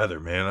good weather,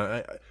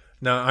 man.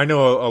 Now, I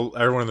know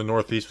everyone in the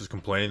Northeast was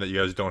complaining that you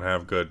guys don't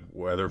have good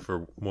weather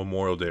for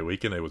Memorial Day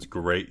weekend. It was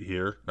great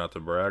here, not to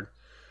brag.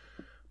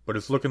 But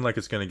it's looking like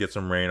it's going to get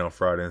some rain on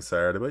Friday and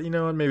Saturday. But you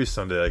know what? Maybe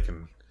Sunday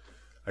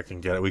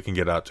we can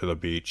get out to the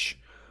beach.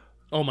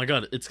 Oh my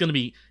God, it's going to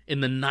be in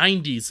the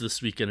 90s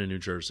this weekend in New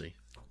Jersey.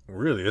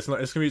 Really? It's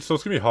going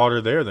to be hotter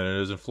there than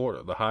it is in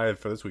Florida. The high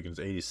for this weekend is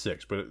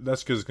 86, but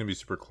that's because it's going to be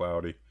super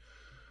cloudy.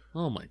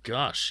 Oh my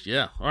gosh,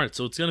 yeah. All right,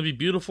 so it's going to be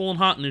beautiful and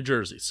hot in New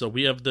Jersey. So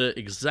we have the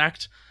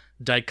exact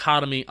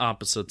dichotomy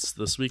opposites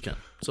this weekend.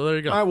 So there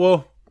you go. All right,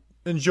 well,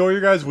 enjoy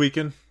your guys'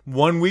 weekend.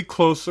 1 week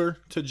closer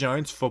to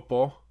Giants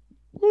football.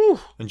 Woo.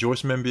 Enjoy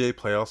some NBA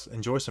playoffs.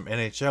 Enjoy some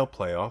NHL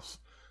playoffs.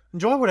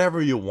 Enjoy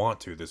whatever you want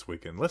to this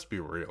weekend. Let's be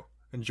real.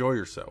 Enjoy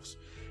yourselves.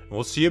 And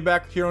we'll see you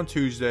back here on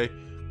Tuesday.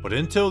 But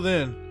until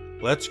then,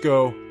 let's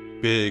go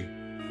Big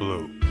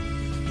Blue.